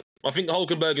Hulkenberg. I think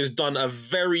Hulkenberg has done a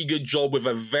very good job with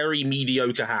a very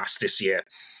mediocre Haas this year.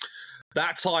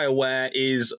 That tyre wear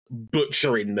is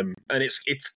butchering them. And it's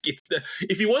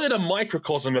if you wanted a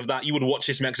microcosm of that, you would watch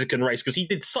this Mexican race, because he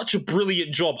did such a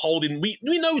brilliant job holding. We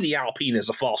know the Alpine is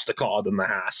a faster car than the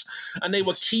Haas, and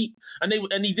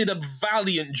he did a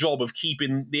valiant job of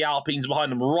keeping the Alpines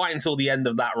behind them right until the end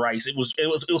of that race. It was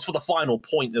for the final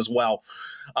point as well.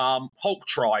 Hulk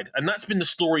tried, and that's been the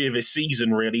story of his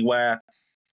season, really, where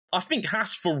I think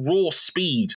Haas, for raw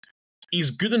speed,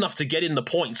 is good enough to get in the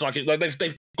points. Like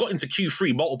they've got into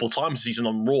Q3 multiple times this season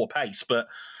on raw pace, but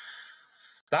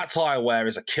that tyre wear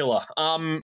is a killer.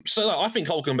 So I think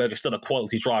Hulkenberg is still a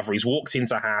quality driver. He's walked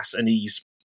into Haas and he's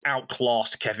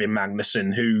outclassed Kevin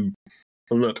Magnussen, who,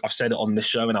 look, I've said it on this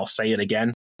show and I'll say it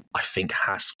again, I think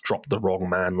Haas dropped the wrong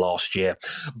man last year.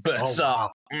 But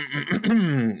I've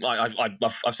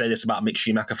said this about Mick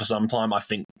Schumacher for some time. I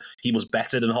think he was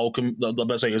better than he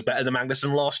was better than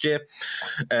Magnussen last year,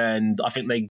 and I think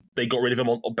they got rid of him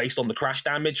based on the crash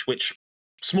damage. Which,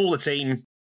 smaller team,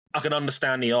 I can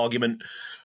understand the argument,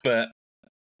 but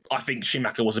I think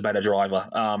Schumacher was a better driver.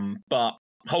 But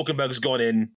Hulkenberg's gone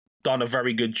in, done a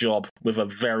very good job with a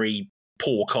very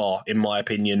poor car, in my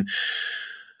opinion.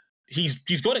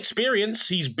 He's got experience.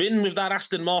 He's been with that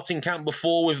Aston Martin camp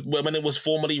before, when it was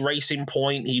formerly Racing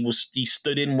Point. He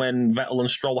stood in when Vettel and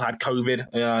Stroll had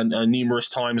COVID numerous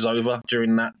times over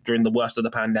during the worst of the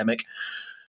pandemic.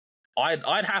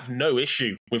 I'd have no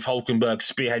issue with Hulkenberg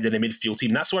spearheading a midfield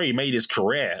team. That's where he made his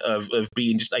career of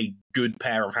being just a good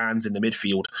pair of hands in the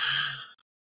midfield.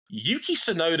 Yuki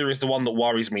Tsunoda is the one that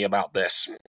worries me about this.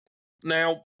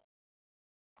 Now,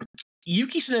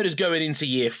 Yuki Tsunoda's going into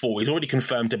year 4. He's already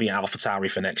confirmed to be AlphaTauri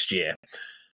for next year.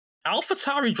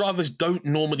 AlphaTauri drivers don't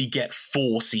normally get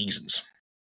 4 seasons.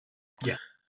 Yeah.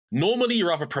 Normally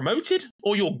you're either promoted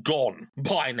or you're gone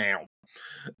by now.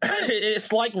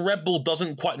 It's like Red Bull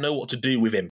doesn't quite know what to do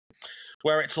with him.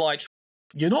 Where it's like,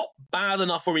 you're not bad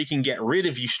enough where he can get rid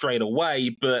of you straight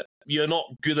away, but you're not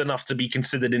good enough to be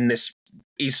considered in this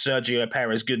is Sergio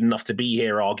Perez good enough to be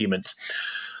here argument.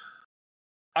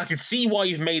 I can see why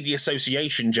you've made the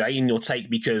association, Jay, in your take,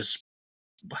 because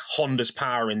Honda's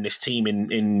power in this team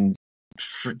in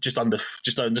just under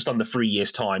 3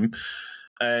 years' time.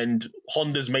 And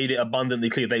Honda's made it abundantly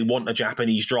clear they want a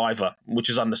Japanese driver, which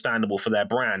is understandable for their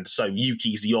brand. So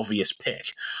Yuki's the obvious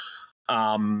pick.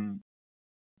 I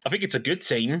think it's a good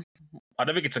team. I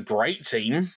don't think it's a great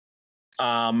team.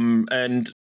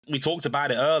 And we talked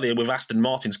about it earlier with Aston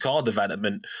Martin's car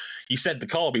development. You said the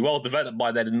car will be well developed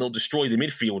by then and they'll destroy the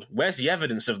midfield. Where's the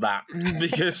evidence of that?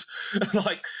 Because,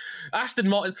 like, Aston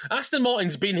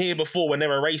Martin's been here before when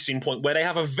they're a Racing Point, where they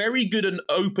have a very good and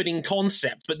opening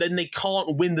concept, but then they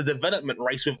can't win the development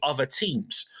race with other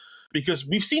teams. Because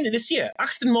we've seen it this year.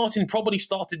 Aston Martin probably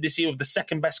started this year with the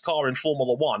second best car in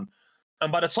Formula One.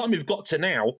 And by the time we've got to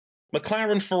now,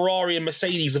 McLaren, Ferrari, and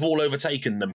Mercedes have all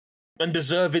overtaken them. And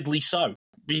deservedly so.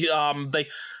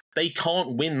 They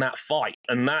can't win that fight.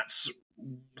 And that's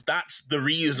the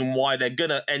reason why they're going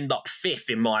to end up fifth,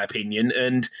 in my opinion.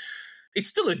 And it's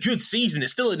still a good season.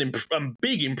 It's still a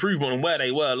big improvement on where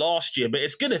they were last year, but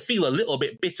it's going to feel a little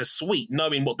bit bittersweet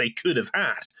knowing what they could have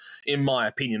had, in my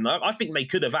opinion. I think they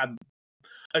could have had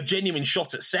a genuine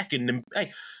shot at second. And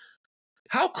hey,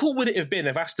 how cool would it have been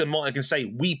if Aston Martin can say,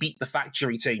 we beat the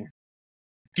factory team,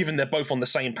 given they're both on the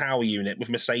same power unit with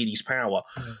Mercedes power?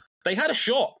 Mm. They had a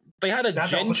shot. They had a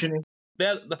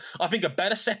I think a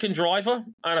better second driver,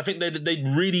 and I think they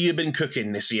really have been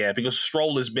cooking this year because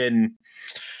Stroll has been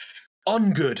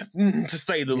ungood, to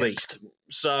say the least.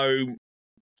 So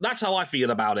that's how I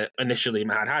feel about it initially,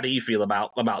 Mahad. How do you feel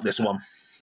about this one?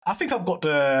 I think I've got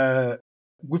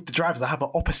with the drivers, I have an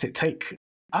opposite take.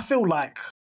 I feel like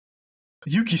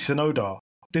Yuki Tsunoda,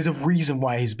 there's a reason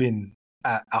why he's been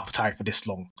at AlphaTauri for this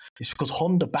long. It's because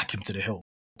Honda back him to the hill.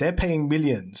 They're paying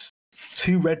millions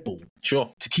to Red Bull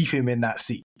to keep him in that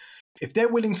seat. If they're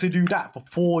willing to do that for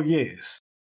 4 years,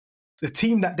 the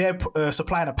team that they're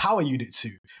supplying a power unit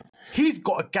to, he's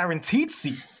got a guaranteed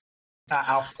seat at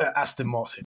Aston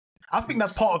Martin. I think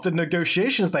that's part of the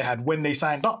negotiations they had when they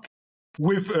signed up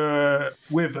with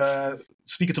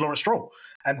speaking to Lawrence Stroll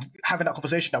and having that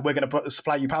conversation that we're going to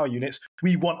supply you power units.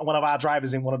 We want one of our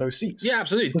drivers in one of those seats. Yeah,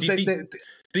 absolutely.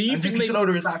 Do you think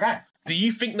Tsunoda is that guy? Do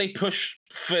you think they push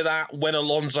for that when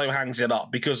Alonso hangs it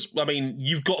up? Because, I mean,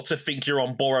 you've got to think you're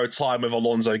on borrowed time with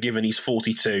Alonso, given he's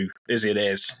 42, as it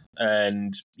is.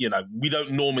 And, you know, we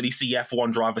don't normally see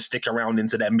F1 drivers stick around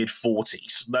into their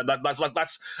mid-40s.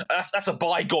 That's a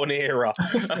bygone era,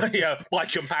 by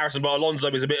comparison. But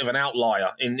Alonso is a bit of an outlier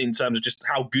in terms of just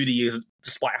how good he is,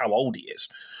 despite how old he is.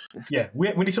 Yeah, we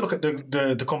need to look at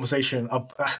the conversation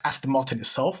of Aston Martin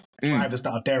itself, drivers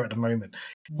that are there at the moment.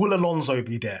 Will Alonso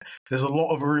be there? There's a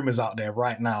lot of rumours out there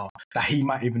right now that he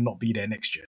might even not be there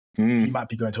next year. He might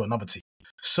be going to another team.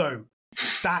 So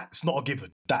that's not a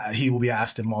given that he will be at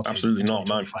Aston Martin. Absolutely not,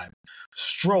 no.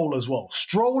 Stroll as well.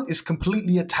 Stroll is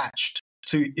completely attached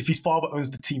to if his father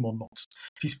owns the team or not.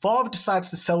 If his father decides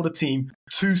to sell the team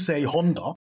to, say,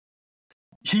 Honda,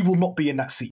 he will not be in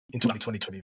that seat in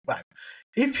 2020. Right.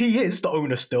 If he is the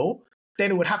owner still,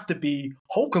 then it would have to be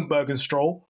Hulkenberg and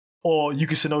Stroll or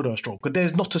Yuki Tsunoda and Stroll, because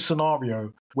there's not a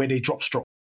scenario where they drop Stroll.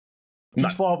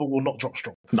 His father will not drop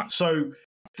Stroll. No. So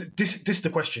this is the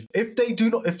question. If they do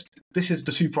not, if this is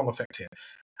the two-prong effect here,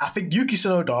 I think Yuki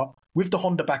Tsunoda, with the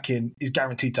Honda back in, is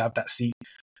guaranteed to have that seat.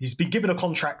 He's been given a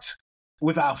contract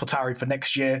with AlphaTauri for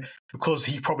next year because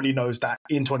he probably knows that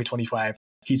in 2025,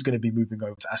 he's going to be moving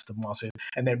over to Aston Martin,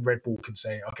 and then Red Bull can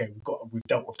say, okay, we've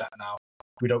dealt with that now.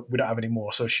 We don't have any more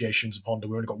associations with Honda.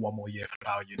 We only got 1 more year for the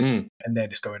power unit, and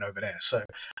then it's going over there. So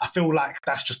I feel like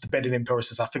that's just the bedding in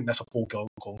process. I think that's a foregone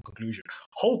conclusion.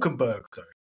 Hulkenberg, though,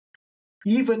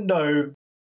 even though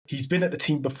he's been at the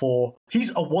team before,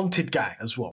 he's a wanted guy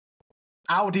as well.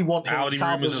 Audi want him. Audi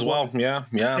rumours as well. Yeah.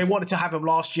 They wanted to have him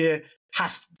last year.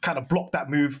 Has kind of blocked that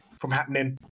move from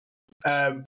happening.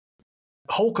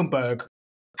 Hulkenberg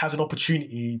has an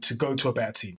opportunity to go to a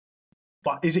better team.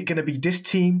 But is it going to be this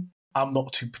team? I'm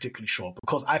not too particularly sure,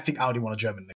 because I think Audi want a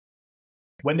German name.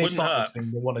 When they start this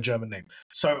thing, they want a German name.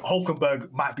 So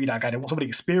Hulkenberg might be that guy. They want somebody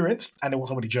experienced and they want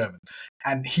somebody German.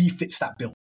 And he fits that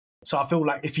bill. So I feel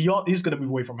like if he is going to move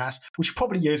away from Haas, which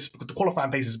probably is, because the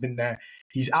qualifying pace has been there,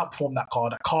 he's outperformed that car.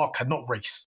 That car cannot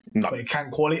race. No. But it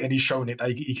can quality, and he's shown it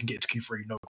that he can get to Q3.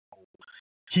 No,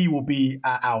 he will be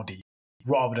at Audi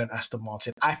rather than Aston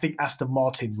Martin. I think Aston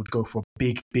Martin would go for a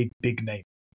big name.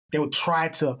 They would try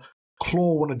to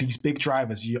claw one of these big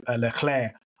drivers, a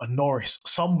Leclerc, a Norris,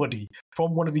 somebody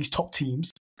from one of these top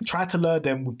teams, try to lure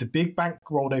them with the big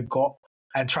bankroll they've got,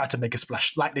 and try to make a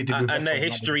splash like they did with Vettel. And their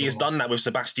history has done that with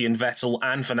Sebastian Vettel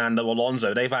and Fernando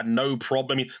Alonso. They've had no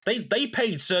problem. I mean, they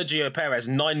paid Sergio Perez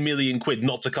 £9 million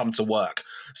not to come to work.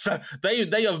 So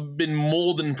they have been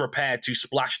more than prepared to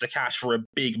splash the cash for a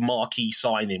big marquee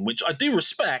signing, which I do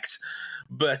respect.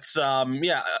 But I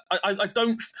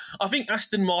think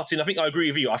Aston Martin, I think I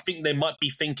agree with you. I think they might be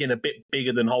thinking a bit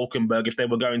bigger than Hulkenberg if they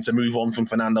were going to move on from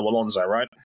Fernando Alonso, right?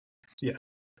 Yeah.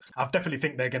 I definitely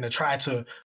think they're going to try to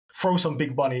throw some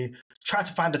big money, try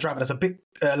to find a driver that's a bit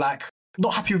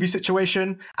not happy with his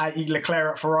situation, i.e.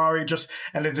 Leclerc at Ferrari,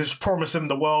 and then just promise him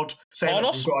the world, saying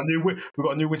we've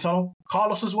got a new wind tunnel.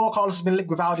 Carlos as well. Carlos has been linked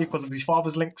with Audi because of his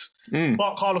father's links.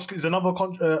 But Carlos is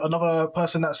another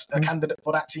person that's a candidate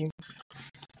for that team.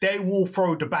 They will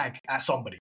throw the bag at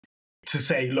somebody to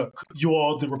say, look,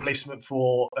 you're the replacement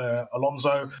for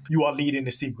Alonso. You are leading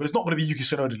this team. Because it's not going to be Yuki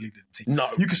Tsunoda leading the team. No.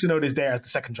 Yuki Tsunoda is there as the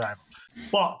second driver.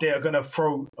 But they are going to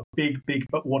throw a big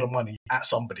wad of money at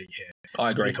somebody here.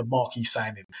 I agree. Make a marquee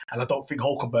signing. And I don't think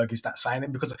Hulkenberg is that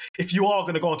signing, because if you are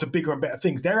going to go on to bigger and better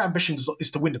things, their ambition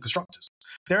is to win the Constructors.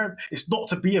 It's not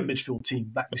to be a midfield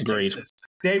team like this team says.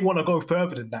 They want to go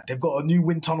further than that. They've got a new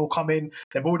wind tunnel coming.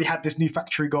 They've already had this new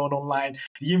factory going online.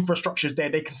 The infrastructure is there.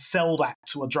 They can sell that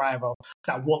to a driver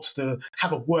that wants to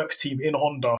have a works team in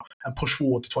Honda and push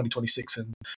forward to 2026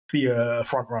 and be a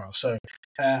front runner. So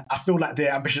I feel like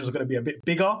their ambitions are going to be a bit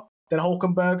bigger than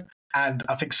Hulkenberg. And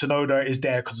I think Tsunoda is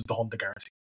there because of the Honda guarantee.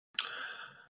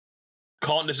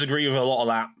 Can't disagree with a lot of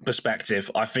that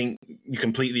perspective. I think you're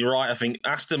completely right. I think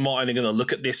Aston Martin are going to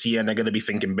look at this year and they're going to be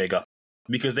thinking bigger,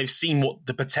 because they've seen what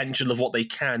the potential of what they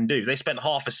can do. They spent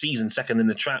half a season second in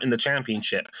the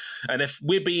championship. And if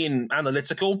we're being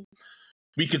analytical,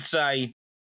 we could say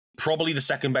probably the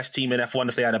second best team in F1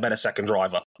 if they had a better second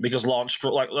driver, because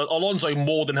Alonso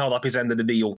more than held up his end of the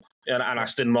deal, and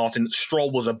Aston Martin.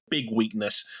 Stroll was a big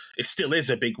weakness. It still is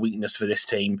a big weakness for this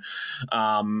team.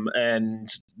 And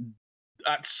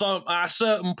at a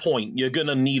certain point, you're going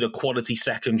to need a quality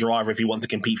second driver if you want to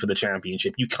compete for the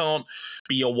championship. You can't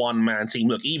be a one-man team.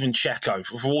 Look, even Checo,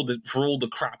 for all the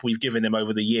crap we've given him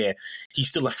over the year, he's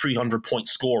still a 300-point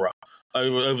scorer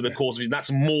over the course of it.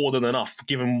 That's more than enough,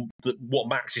 given what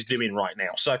Max is doing right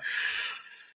now. So,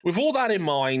 with all that in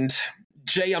mind,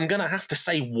 Jay, I'm going to have to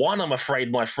say one, I'm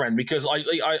afraid, my friend, because I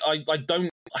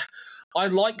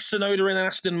like Tsunoda and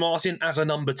Aston Martin as a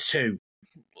number two.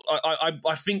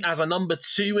 I think as a number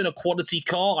two in a quality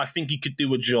car, I think he could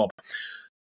do a job.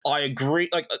 I agree,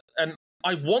 and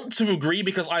I want to agree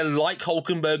because I like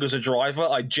Hulkenberg as a driver.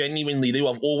 I genuinely do.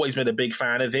 I've always been a big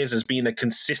fan of his as being a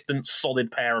consistent,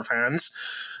 solid pair of hands,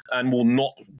 and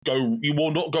you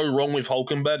will not go wrong with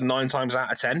Hulkenberg 9 times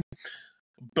out of 10.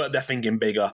 But they're thinking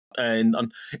bigger. And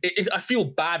I feel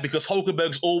bad because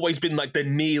Hulkenberg's always been like the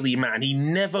nearly man. He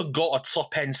never got a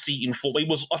top-end seat in Formula. He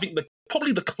was, I think,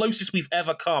 probably the closest we've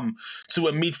ever come to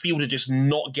a midfielder just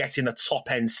not getting a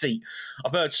top-end seat.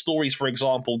 I've heard stories, for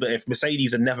example, that if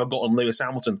Mercedes had never gotten Lewis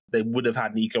Hamilton, they would have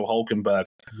had Nico Hulkenberg.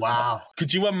 Wow.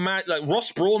 Could you imagine? Like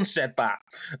Ross Brawn said that,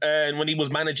 and when he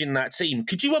was managing that team,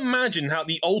 could you imagine how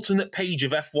the alternate page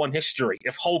of F1 history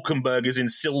if Hulkenberg is in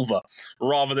silver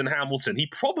rather than Hamilton? He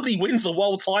probably wins a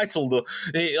world title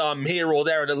here or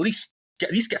there, and at least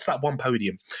gets that one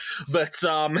podium. But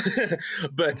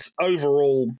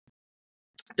overall,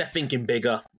 they're thinking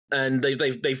bigger. And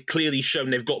they've clearly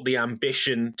shown they've got the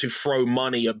ambition to throw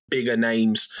money at bigger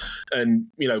names and,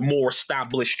 more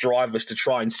established drivers to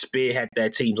try and spearhead their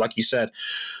teams. Like you said,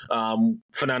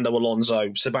 Fernando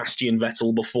Alonso, Sebastian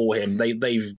Vettel before him,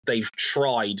 they've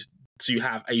tried to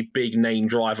have a big name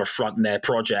driver front their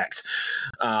project.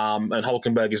 And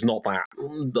Hulkenberg is not that.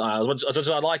 As much as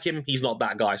I like him, he's not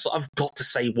that guy. So I've got to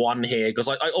say one here, because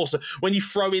I also, when you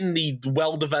throw in the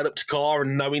well-developed car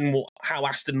and knowing how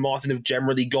Aston Martin have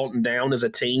generally gone down as a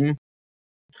team,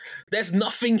 there's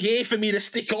nothing here for me to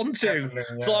stick onto. Yeah.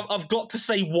 So I've got to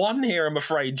say one here, I'm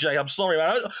afraid, Jay. I'm sorry.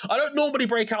 I don't normally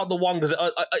break out the one because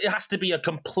it has to be a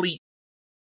complete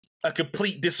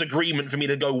disagreement for me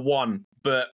to go one.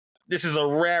 But this is a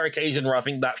rare occasion where I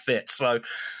think that fits. So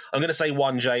I'm going to say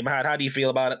one, Jay. Mahad, how do you feel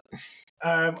about it?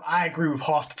 I agree with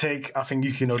half the take. I think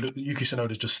Yuki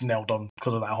Tsunoda's just nailed on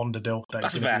because of that Honda deal.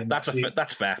 That's fair. That's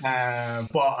fair. But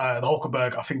the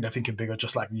Hulkenberg, I think they're thinking bigger,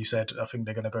 just like you said. I think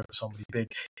they're going to go for somebody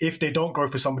big. If they don't go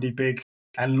for somebody big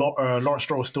and Lawrence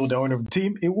Stroll is still the owner of the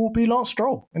team, it will be Lance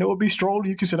Stroll. And it will be Stroll,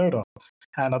 Yuki Tsunoda.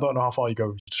 And I don't know how far you go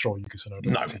with Stroll, Yuki Tsunoda.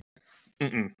 No.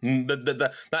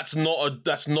 That's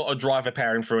not a driver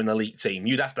pairing for an elite team.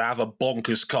 You'd have to have a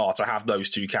bonkers car to have those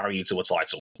two carry you to a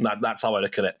title. That's how I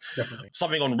look at it. Definitely.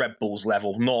 Something on Red Bull's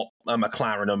level, not a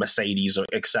McLaren or Mercedes, or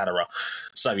etc.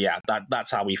 So yeah,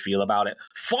 that's how we feel about it.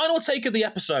 Final take of the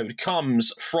episode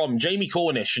comes from Jamie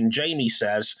Cornish, and Jamie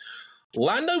says,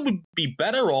 Lando would be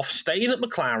better off staying at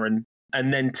McLaren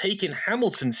and then taking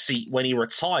Hamilton's seat when he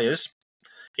retires,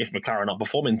 if McLaren are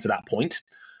performing to that point,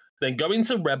 then going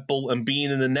to Red Bull and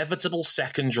being an inevitable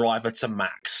second driver to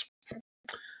Max.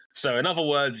 So in other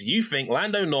words, you think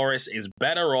Lando Norris is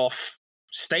better off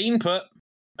staying put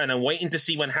and then waiting to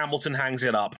see when Hamilton hangs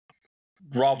it up,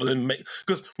 rather than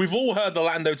because we've all heard the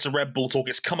Lando to Red Bull talk.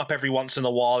 It's come up every once in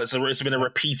a while. It's been a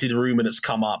repeated rumor that's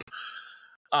come up.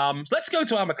 Let's go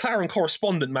to our McLaren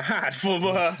correspondent, Mahad,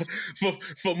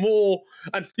 for more.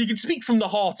 And you can speak from the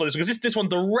heart on this, because this one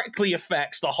directly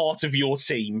affects the heart of your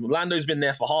team. Lando's been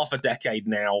there for half a decade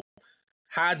now.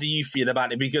 How do you feel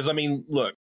about it? Because, I mean,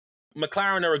 look,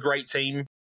 McLaren are a great team.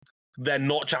 They're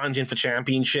not challenging for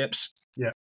championships.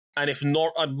 Yeah. And if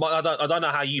not, I don't know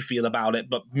how you feel about it,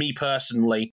 but me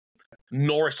personally,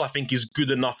 Norris, I think, is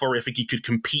good enough, or I think he could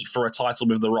compete for a title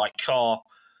with the right car.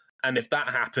 And if that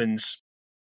happens,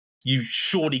 you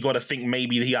surely got to think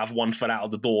maybe he have one foot out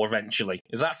of the door eventually.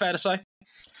 Is that fair to say?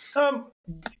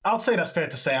 I'd say that's fair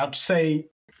to say. I'd say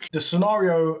the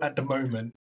scenario at the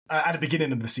moment, at the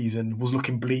beginning of the season, was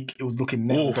looking bleak. It was looking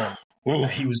nailed on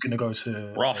that he was going to go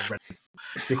to Red Bull.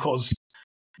 Because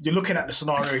you're looking at the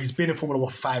scenario, he's been in Formula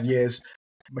 1 for 5 years.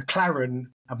 McLaren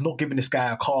have not given this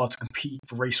guy a car to compete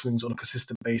for race wins on a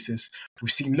consistent basis.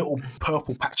 We've seen little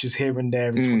purple patches here and there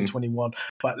in 2021,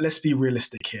 but let's be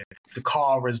realistic here. The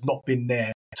car has not been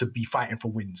there to be fighting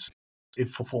for wins in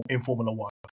Formula 1.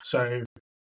 So,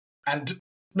 and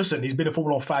listen, he's been in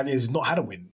Formula 1 for 5 years, he's not had a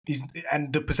win.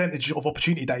 And the percentage of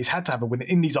opportunity that he's had to have a win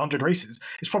in these 100 races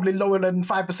is probably lower than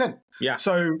 5%. Yeah,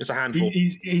 so it's a handful.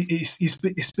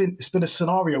 It's been a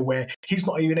scenario where he's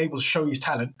not even able to show his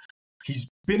talent.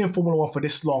 He's been in Formula 1 for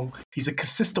this long. He's a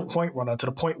consistent point runner to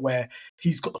the point where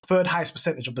he's got the third highest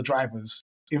percentage of the drivers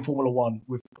in Formula 1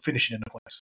 with finishing in the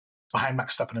points, behind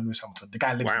Max Verstappen and Lewis Hamilton. The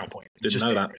guy lives in the point. Didn't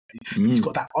know that. He's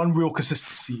got that unreal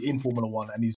consistency in Formula 1,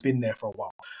 and he's been there for a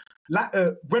while.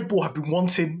 Red Bull have been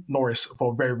wanting Norris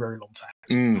for a very, very long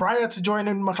time. Prior to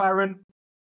joining McLaren,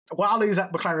 while he's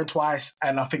at McLaren twice,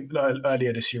 and I think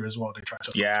earlier this year as well, they tried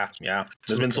to... Yeah.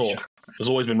 There's been talk. There's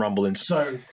always been rumblings.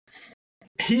 So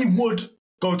he would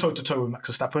go toe-to-toe with Max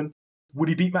Verstappen. Would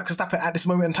he beat Max Verstappen at this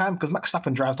moment in time? Because Max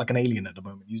Verstappen drives like an alien at the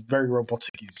moment. He's very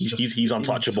robotic. He's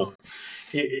untouchable.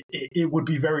 It would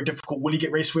be very difficult. Will he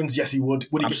get race wins? Yes, he would.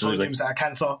 Would he Absolutely. get podiums at a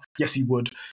canter? Yes, he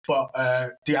would. But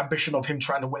the ambition of him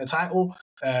trying to win a title,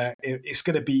 it's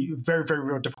going to be a very, very,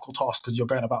 very difficult task, because you're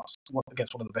going about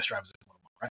against one of the best drivers in the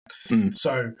world, right?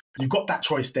 So you've got that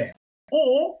choice there.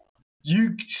 Or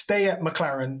you stay at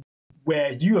McLaren,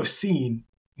 where you have seen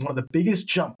one of the biggest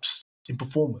jumps in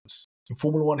performance in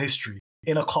Formula 1 history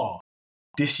in a car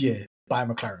this year by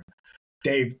McLaren.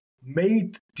 They've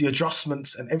made the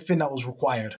adjustments and everything that was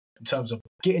required in terms of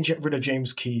getting rid of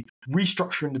James Key,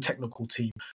 restructuring the technical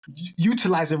team,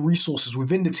 utilising resources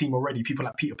within the team already, people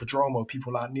like Peter Pedromo,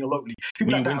 people like Neil Oakley,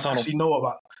 people that actually know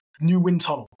about new wind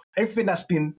tunnel, everything that's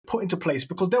been put into place,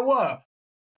 because there were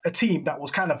a team that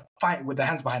was kind of fighting with their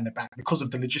hands behind their back because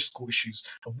of the logistical issues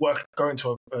of going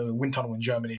to a wind tunnel in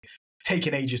Germany,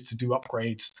 taking ages to do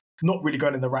upgrades, not really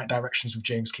going in the right directions with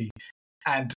James Key.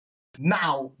 And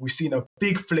now we've seen a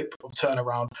big flip of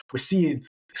turnaround. We're seeing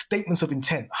statements of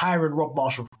intent, hiring Rob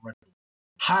Marshall from Red Bull,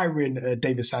 hiring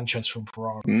David Sanchez from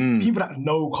Ferrari, people that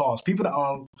know cars, people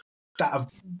that have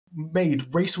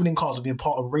made race-winning cars and been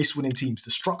part of race-winning teams. The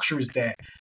structure is there.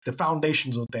 The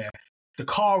foundations are there. The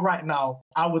car right now,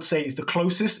 I would say, is the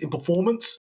closest in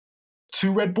performance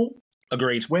to Red Bull.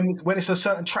 Agreed. When it's a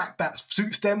certain track that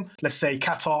suits them, let's say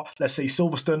Qatar, let's say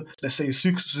Silverstone, let's say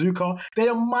Suzuka, they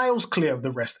are miles clear of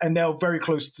the rest, and they're very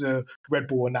close to Red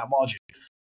Bull in that margin.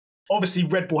 Obviously,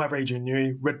 Red Bull have Adrian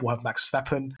Newey, Red Bull have Max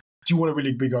Verstappen. Do you want to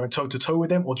really be going toe-to-toe with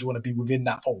them, or do you want to be within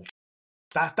that fold?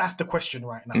 That's the question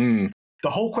right now. The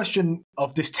whole question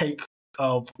of this take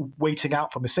of waiting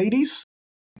out for Mercedes,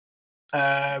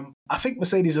 I think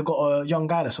Mercedes have got a young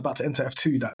guy that's about to enter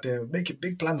F2 that they're making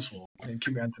big plans for.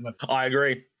 Kimi Antonelli. I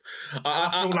agree.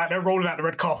 I feel like they're rolling out the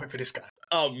red carpet for this guy.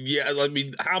 Oh yeah, I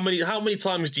mean, how many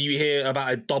times do you hear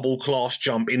about a double class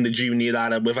jump in the junior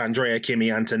ladder with Andrea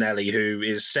Kimi Antonelli, who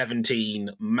is 17,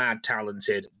 mad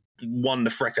talented, won the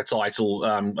FRECA title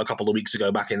a couple of weeks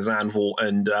ago back in Zandvoort,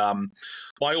 and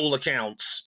by all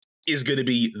accounts is going to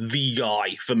be the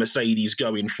guy for Mercedes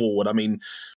going forward. I mean,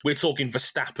 we're talking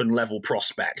Verstappen level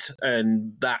prospect,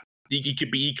 and that he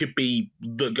could be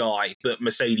the guy that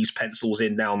Mercedes pencils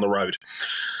in down the road.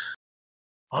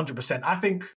 100%. I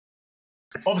think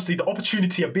obviously the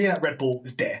opportunity of being at Red Bull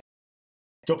is there.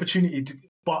 The opportunity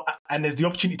and there's the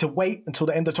opportunity to wait until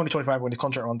the end of 2025 when his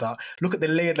contract runs out, look at the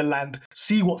lay of the land,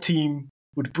 see what team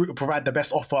would provide the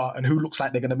best offer and who looks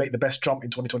like they're going to make the best jump in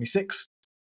 2026,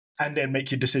 and then make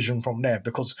your decision from there.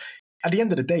 Because at the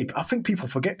end of the day, I think people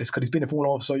forget this because he's been in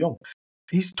Formula 1 so young.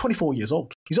 He's 24 years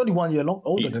old. He's only 1 year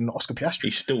older than Oscar Piastri.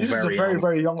 He's still this is a very, young.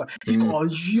 very young. He's got a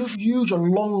huge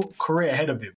and long career ahead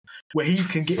of him where he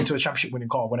can get into a championship winning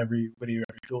car whenever he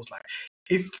feels like.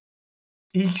 If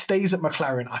he stays at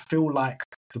McLaren, I feel like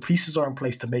the pieces are in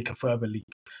place to make a further leap.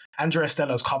 Andrea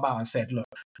Stella has come out and said, look,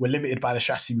 we're limited by the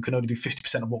chassis. We can only do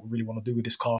 50% of what we really want to do with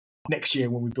this car. Next year,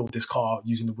 when we build this car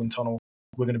using the wind tunnel,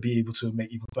 we're going to be able to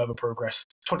make even further progress.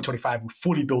 2025, we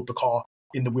fully build the car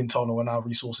in the wind tunnel and our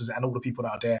resources and all the people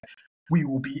that are there. We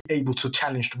will be able to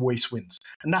challenge the race wins.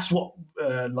 And that's what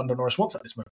Lando Norris wants at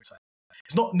this moment in time.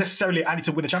 It's not necessarily I need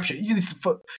to win a championship. He needs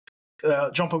to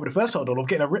jump over the first hurdle of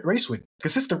getting a race win,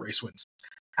 consistent race wins.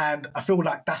 And I feel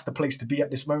like that's the place to be at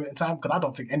this moment in time because I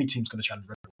don't think any team's going to challenge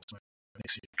Red Bull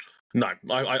next year. No,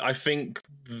 I think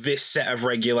this set of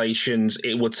regulations,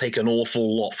 it would take an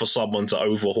awful lot for someone to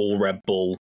overhaul Red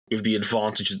Bull with the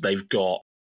advantage that they've got,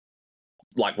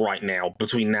 like right now,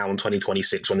 between now and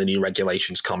 2026 when the new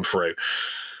regulations come through.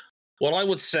 What I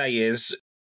would say is,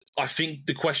 I think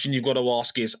the question you've got to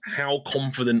ask is, how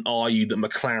confident are you that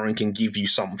McLaren can give you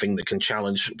something that can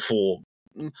challenge for,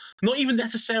 not even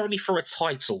necessarily for a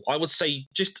title, I would say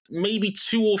just maybe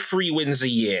 2 or 3 wins a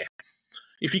year.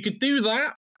 If you could do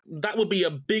that, that would be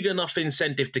a big enough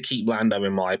incentive to keep Lando,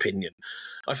 in my opinion.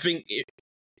 I think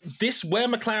where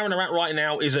McLaren are at right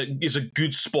now is a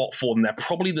good spot for them. They're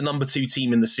probably the number 2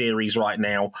 team in the series right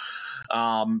now.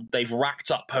 They've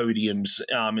racked up podiums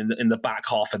in the back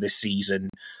half of this season.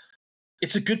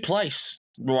 It's a good place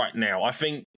right now. I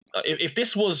think if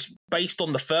this was based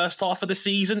on the first half of the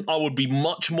season, I would be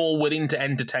much more willing to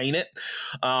entertain it.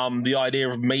 The idea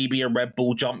of maybe a Red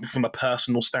Bull jump from a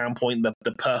personal standpoint,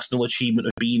 the personal achievement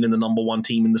of being in the number 1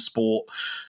 team in the sport.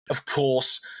 Of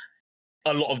course,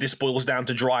 a lot of this boils down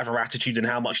to driver attitude and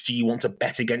how much do you want to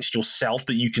bet against yourself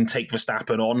that you can take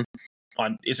Verstappen on. I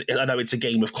know it's a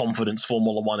game of confidence,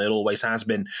 Formula 1, it always has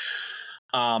been.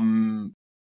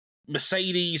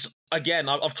 Mercedes, again,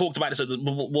 I've talked about this at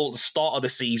the start of the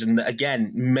season, that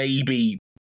again, maybe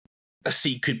a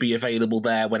seat could be available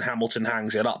there when Hamilton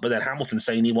hangs it up, but then Hamilton's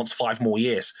saying he wants 5 more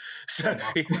years. So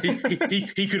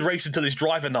he could race into this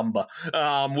driver number,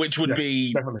 which would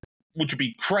be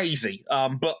crazy.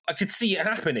 But I could see it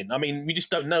happening. I mean, we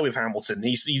just don't know with Hamilton.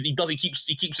 He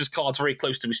keeps his cards very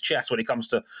close to his chest when it comes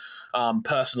to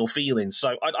personal feelings.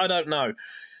 So I don't know.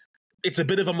 It's a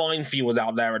bit of a minefield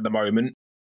out there at the moment.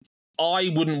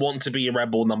 I wouldn't want to be a Red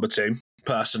Bull number 2,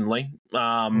 personally.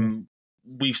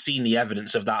 We've seen the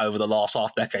evidence of that over the last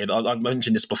half decade. I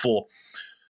mentioned this before.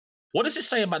 What does it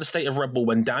say about the state of Red Bull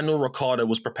when Daniel Ricciardo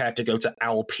was prepared to go to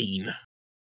Alpine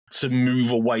to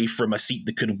move away from a seat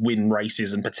that could win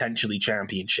races and potentially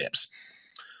championships?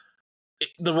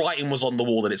 The writing was on the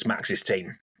wall that it's Max's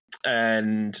team.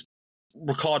 And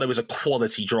Ricciardo is a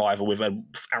quality driver with an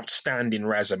outstanding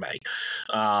resume.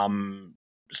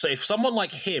 So if someone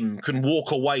like him can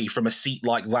walk away from a seat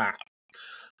like that,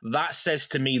 that says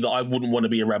to me that I wouldn't want to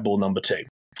be a Red Bull number 2.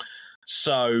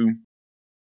 So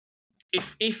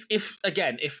if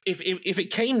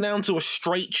it came down to a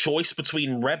straight choice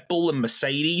between Red Bull and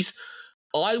Mercedes,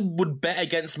 I would bet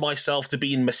against myself to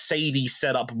be in Mercedes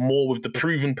setup more with the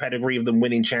proven pedigree of them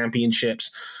winning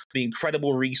championships, the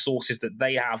incredible resources that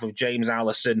they have of James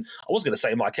Allison. I was going to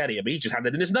say Mike Elliott, but he just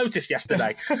handed in his notice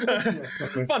yesterday.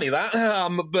 Funny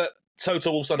that. But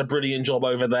Toto Wolff's done a brilliant job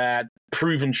over there.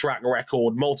 Proven track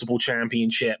record, multiple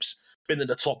championships, been at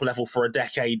the top level for a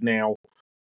decade now.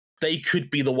 They could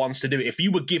be the ones to do it. If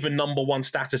you were given number 1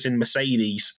 status in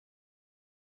Mercedes,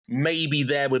 maybe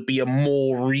there would be a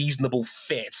more reasonable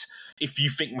fit if you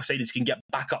think Mercedes can get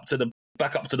back up to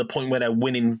the point where they're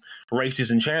winning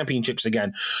races and championships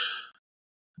again.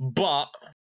 But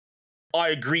I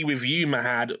agree with you,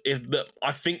 Mahad.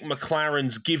 I think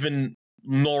McLaren's given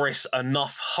Norris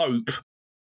enough hope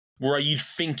where you'd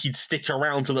think he'd stick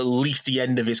around till at least the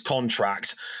end of his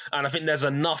contract. And I think there's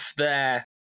enough there.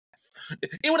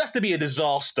 It would have to be a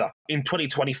disaster in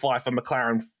 2025 for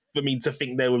McLaren for me to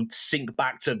think they would sink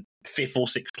back to 5th or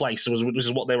 6th place, which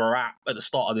is what they were at the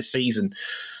start of this season.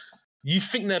 You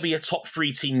think there'd be a top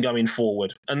 3 team going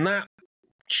forward, and that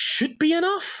should be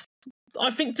enough, I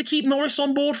think, to keep Norris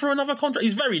on board for another contract.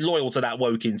 He's very loyal to that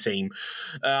Woking team.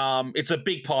 It's a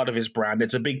big part of his brand.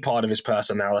 It's a big part of his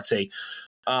personality.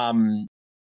 So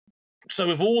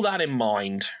with all that in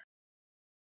mind,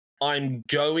 I'm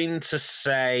going to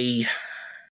say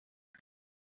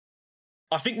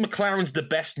I think McLaren's the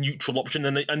best neutral option.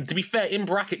 And to be fair, in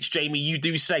brackets, Jamie, you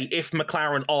do say if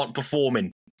McLaren aren't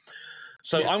performing.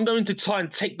 So I'm going to try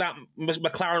and take that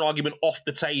McLaren argument off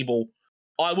the table.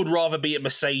 I would rather be at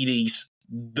Mercedes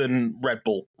than Red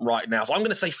Bull right now. So I'm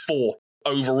going to say 4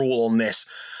 overall on this.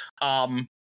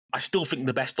 I still think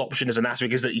the best option as an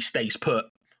asterisk is that he stays put.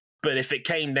 But if it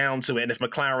came down to it, and if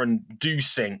McLaren do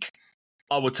sink,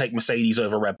 I would take Mercedes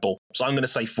over Red Bull. So I'm going to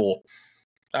say 4.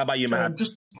 How about you, man?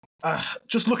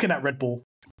 Just looking at Red Bull,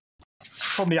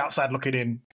 from the outside looking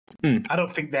in, I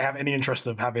don't think they have any interest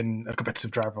of having a competitive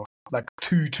driver, like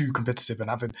too competitive and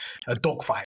having a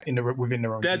dogfight within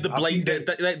their own team.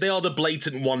 They are the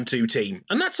blatant 1-2 team,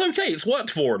 and that's okay. It's worked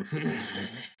for them.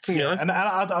 And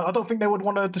I don't think they would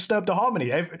want to disturb the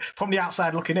harmony. From the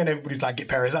outside looking in, everybody's like, get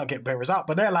Perez out.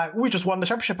 But they're like, we just won the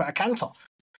championship at a canter.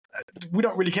 We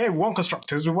don't really care. We won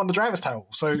constructors. We won the driver's title.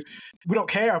 So we don't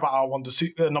care about our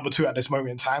number 2 at this moment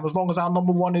in time, as long as our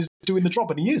number 1 is doing the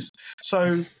job, and he is.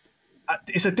 So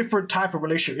it's a different type of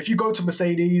relationship. If you go to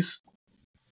Mercedes,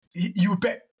 you would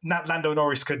bet Lando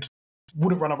Norris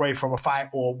wouldn't run away from a fight,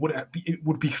 or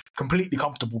would be completely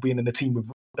comfortable being in a team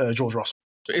with George Russell.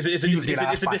 It's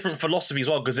a different philosophy as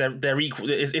well, because they're equal.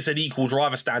 It's an equal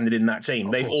driver standard in that team.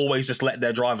 They've always just let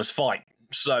their drivers fight.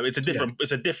 So it's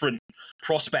a different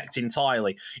prospect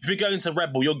entirely. If you're going to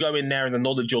Red Bull, you're going there in the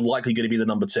knowledge you're likely going to be the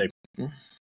number 2.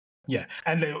 Yeah,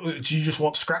 and do you just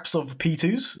want scraps of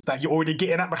P2s that you're already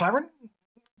getting at McLaren?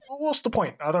 What's the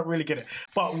point? I don't really get it.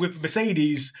 But with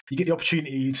Mercedes, you get the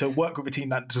opportunity to work with a team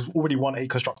that has already won 8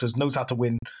 constructors, knows how to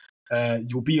win.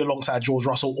 You'll be alongside George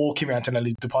Russell or Kimi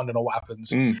Antonelli, depending on what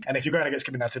happens. And if you're going against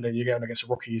Kimi Antonelli, you're going against a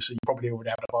rookie, so you probably already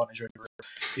have an advantage.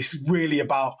 It's really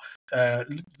about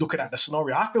looking at the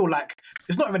scenario. I feel like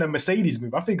it's not even a Mercedes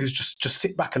move. I think it's just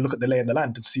sit back and look at the lay of the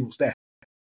land and see what's there.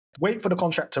 Wait for the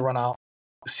contract to run out,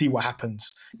 see what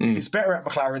happens. If it's better at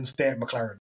McLaren, stay at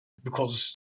McLaren,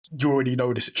 because you already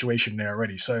know the situation there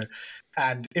already. So,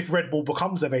 and if Red Bull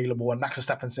becomes available and Max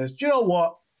Verstappen says, do you know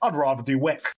what? I'd rather do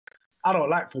WEC. I don't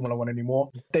like Formula 1 anymore.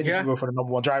 Then you can go for the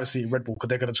number 1 driver seat in Red Bull, because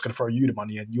they're just going to throw you the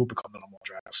money and you'll become the number 1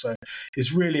 driver. So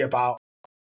it's really about,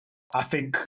 I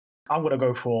think I'm going to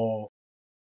go for,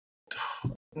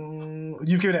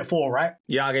 you've given it 4, right?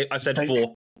 Yeah, I said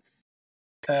 4.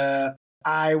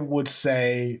 I would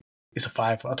say it's a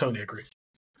 5. I totally agree.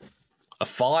 A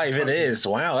 5 it is.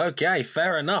 Wow, okay,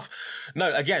 fair enough.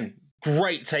 No, again,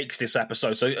 great takes this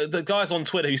episode. So the guys on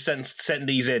Twitter who sent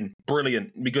these in,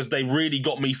 brilliant, because they really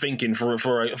got me thinking for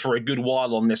a good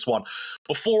while on this one.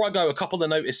 Before I go, a couple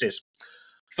of notices.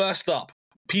 First up,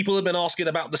 people have been asking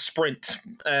about the sprint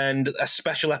and a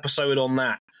special episode on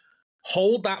that.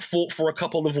 Hold that thought for a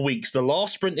couple of weeks. The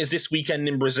last sprint is this weekend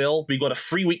in Brazil. We've got a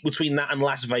free week between that and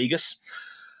Las Vegas.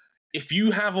 If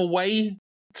you have a way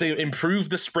to improve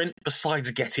the sprint besides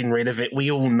getting rid of it,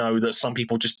 we all know that some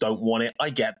people just don't want it. I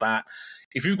get that.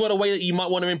 If you've got a way that you might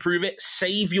want to improve it,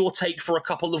 save your take for a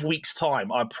couple of weeks' time.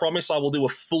 I promise I will do a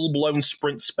full-blown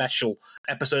sprint special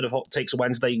episode of Hot Takes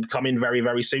Wednesday coming very,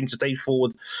 very soon. So stay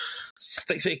forward.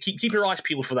 Keep your eyes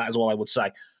peeled for that as well, I would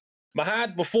say.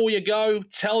 Mahad, before you go,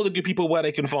 tell the good people where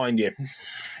they can find you.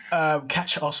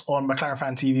 Catch us on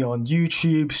McLarenFanTV on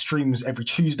YouTube. Streams every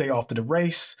Tuesday after the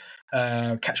race.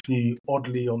 Catch me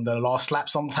oddly on the last lap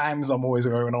sometimes. I'm always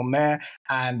going on there.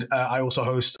 And I also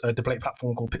host a debate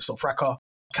platform called PitstopFracas.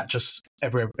 Catch us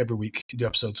every week. Do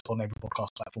episodes on every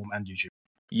podcast platform and YouTube.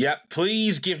 Yeah,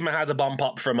 please give Mahad a bump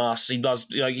up from us. He does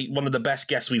one of the best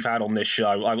guests we've had on this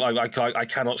show. I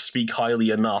cannot speak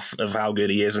highly enough of how good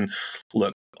he is. And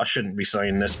look, I shouldn't be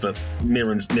saying this, but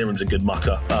Niren's a good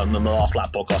mucker. And the Last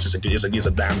Lap podcast is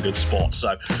a damn good spot.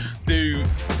 So do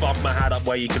bump Mahad up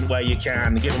where you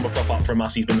can. Give him a prop up from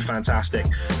us. He's been fantastic.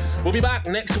 We'll be back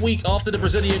next week after the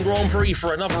Brazilian Grand Prix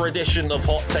for another edition of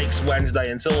Hot Takes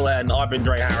Wednesday. Until then, I've been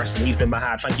Dre Harrison. He's been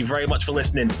Mahad. Thank you very much for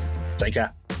listening. Take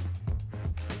care.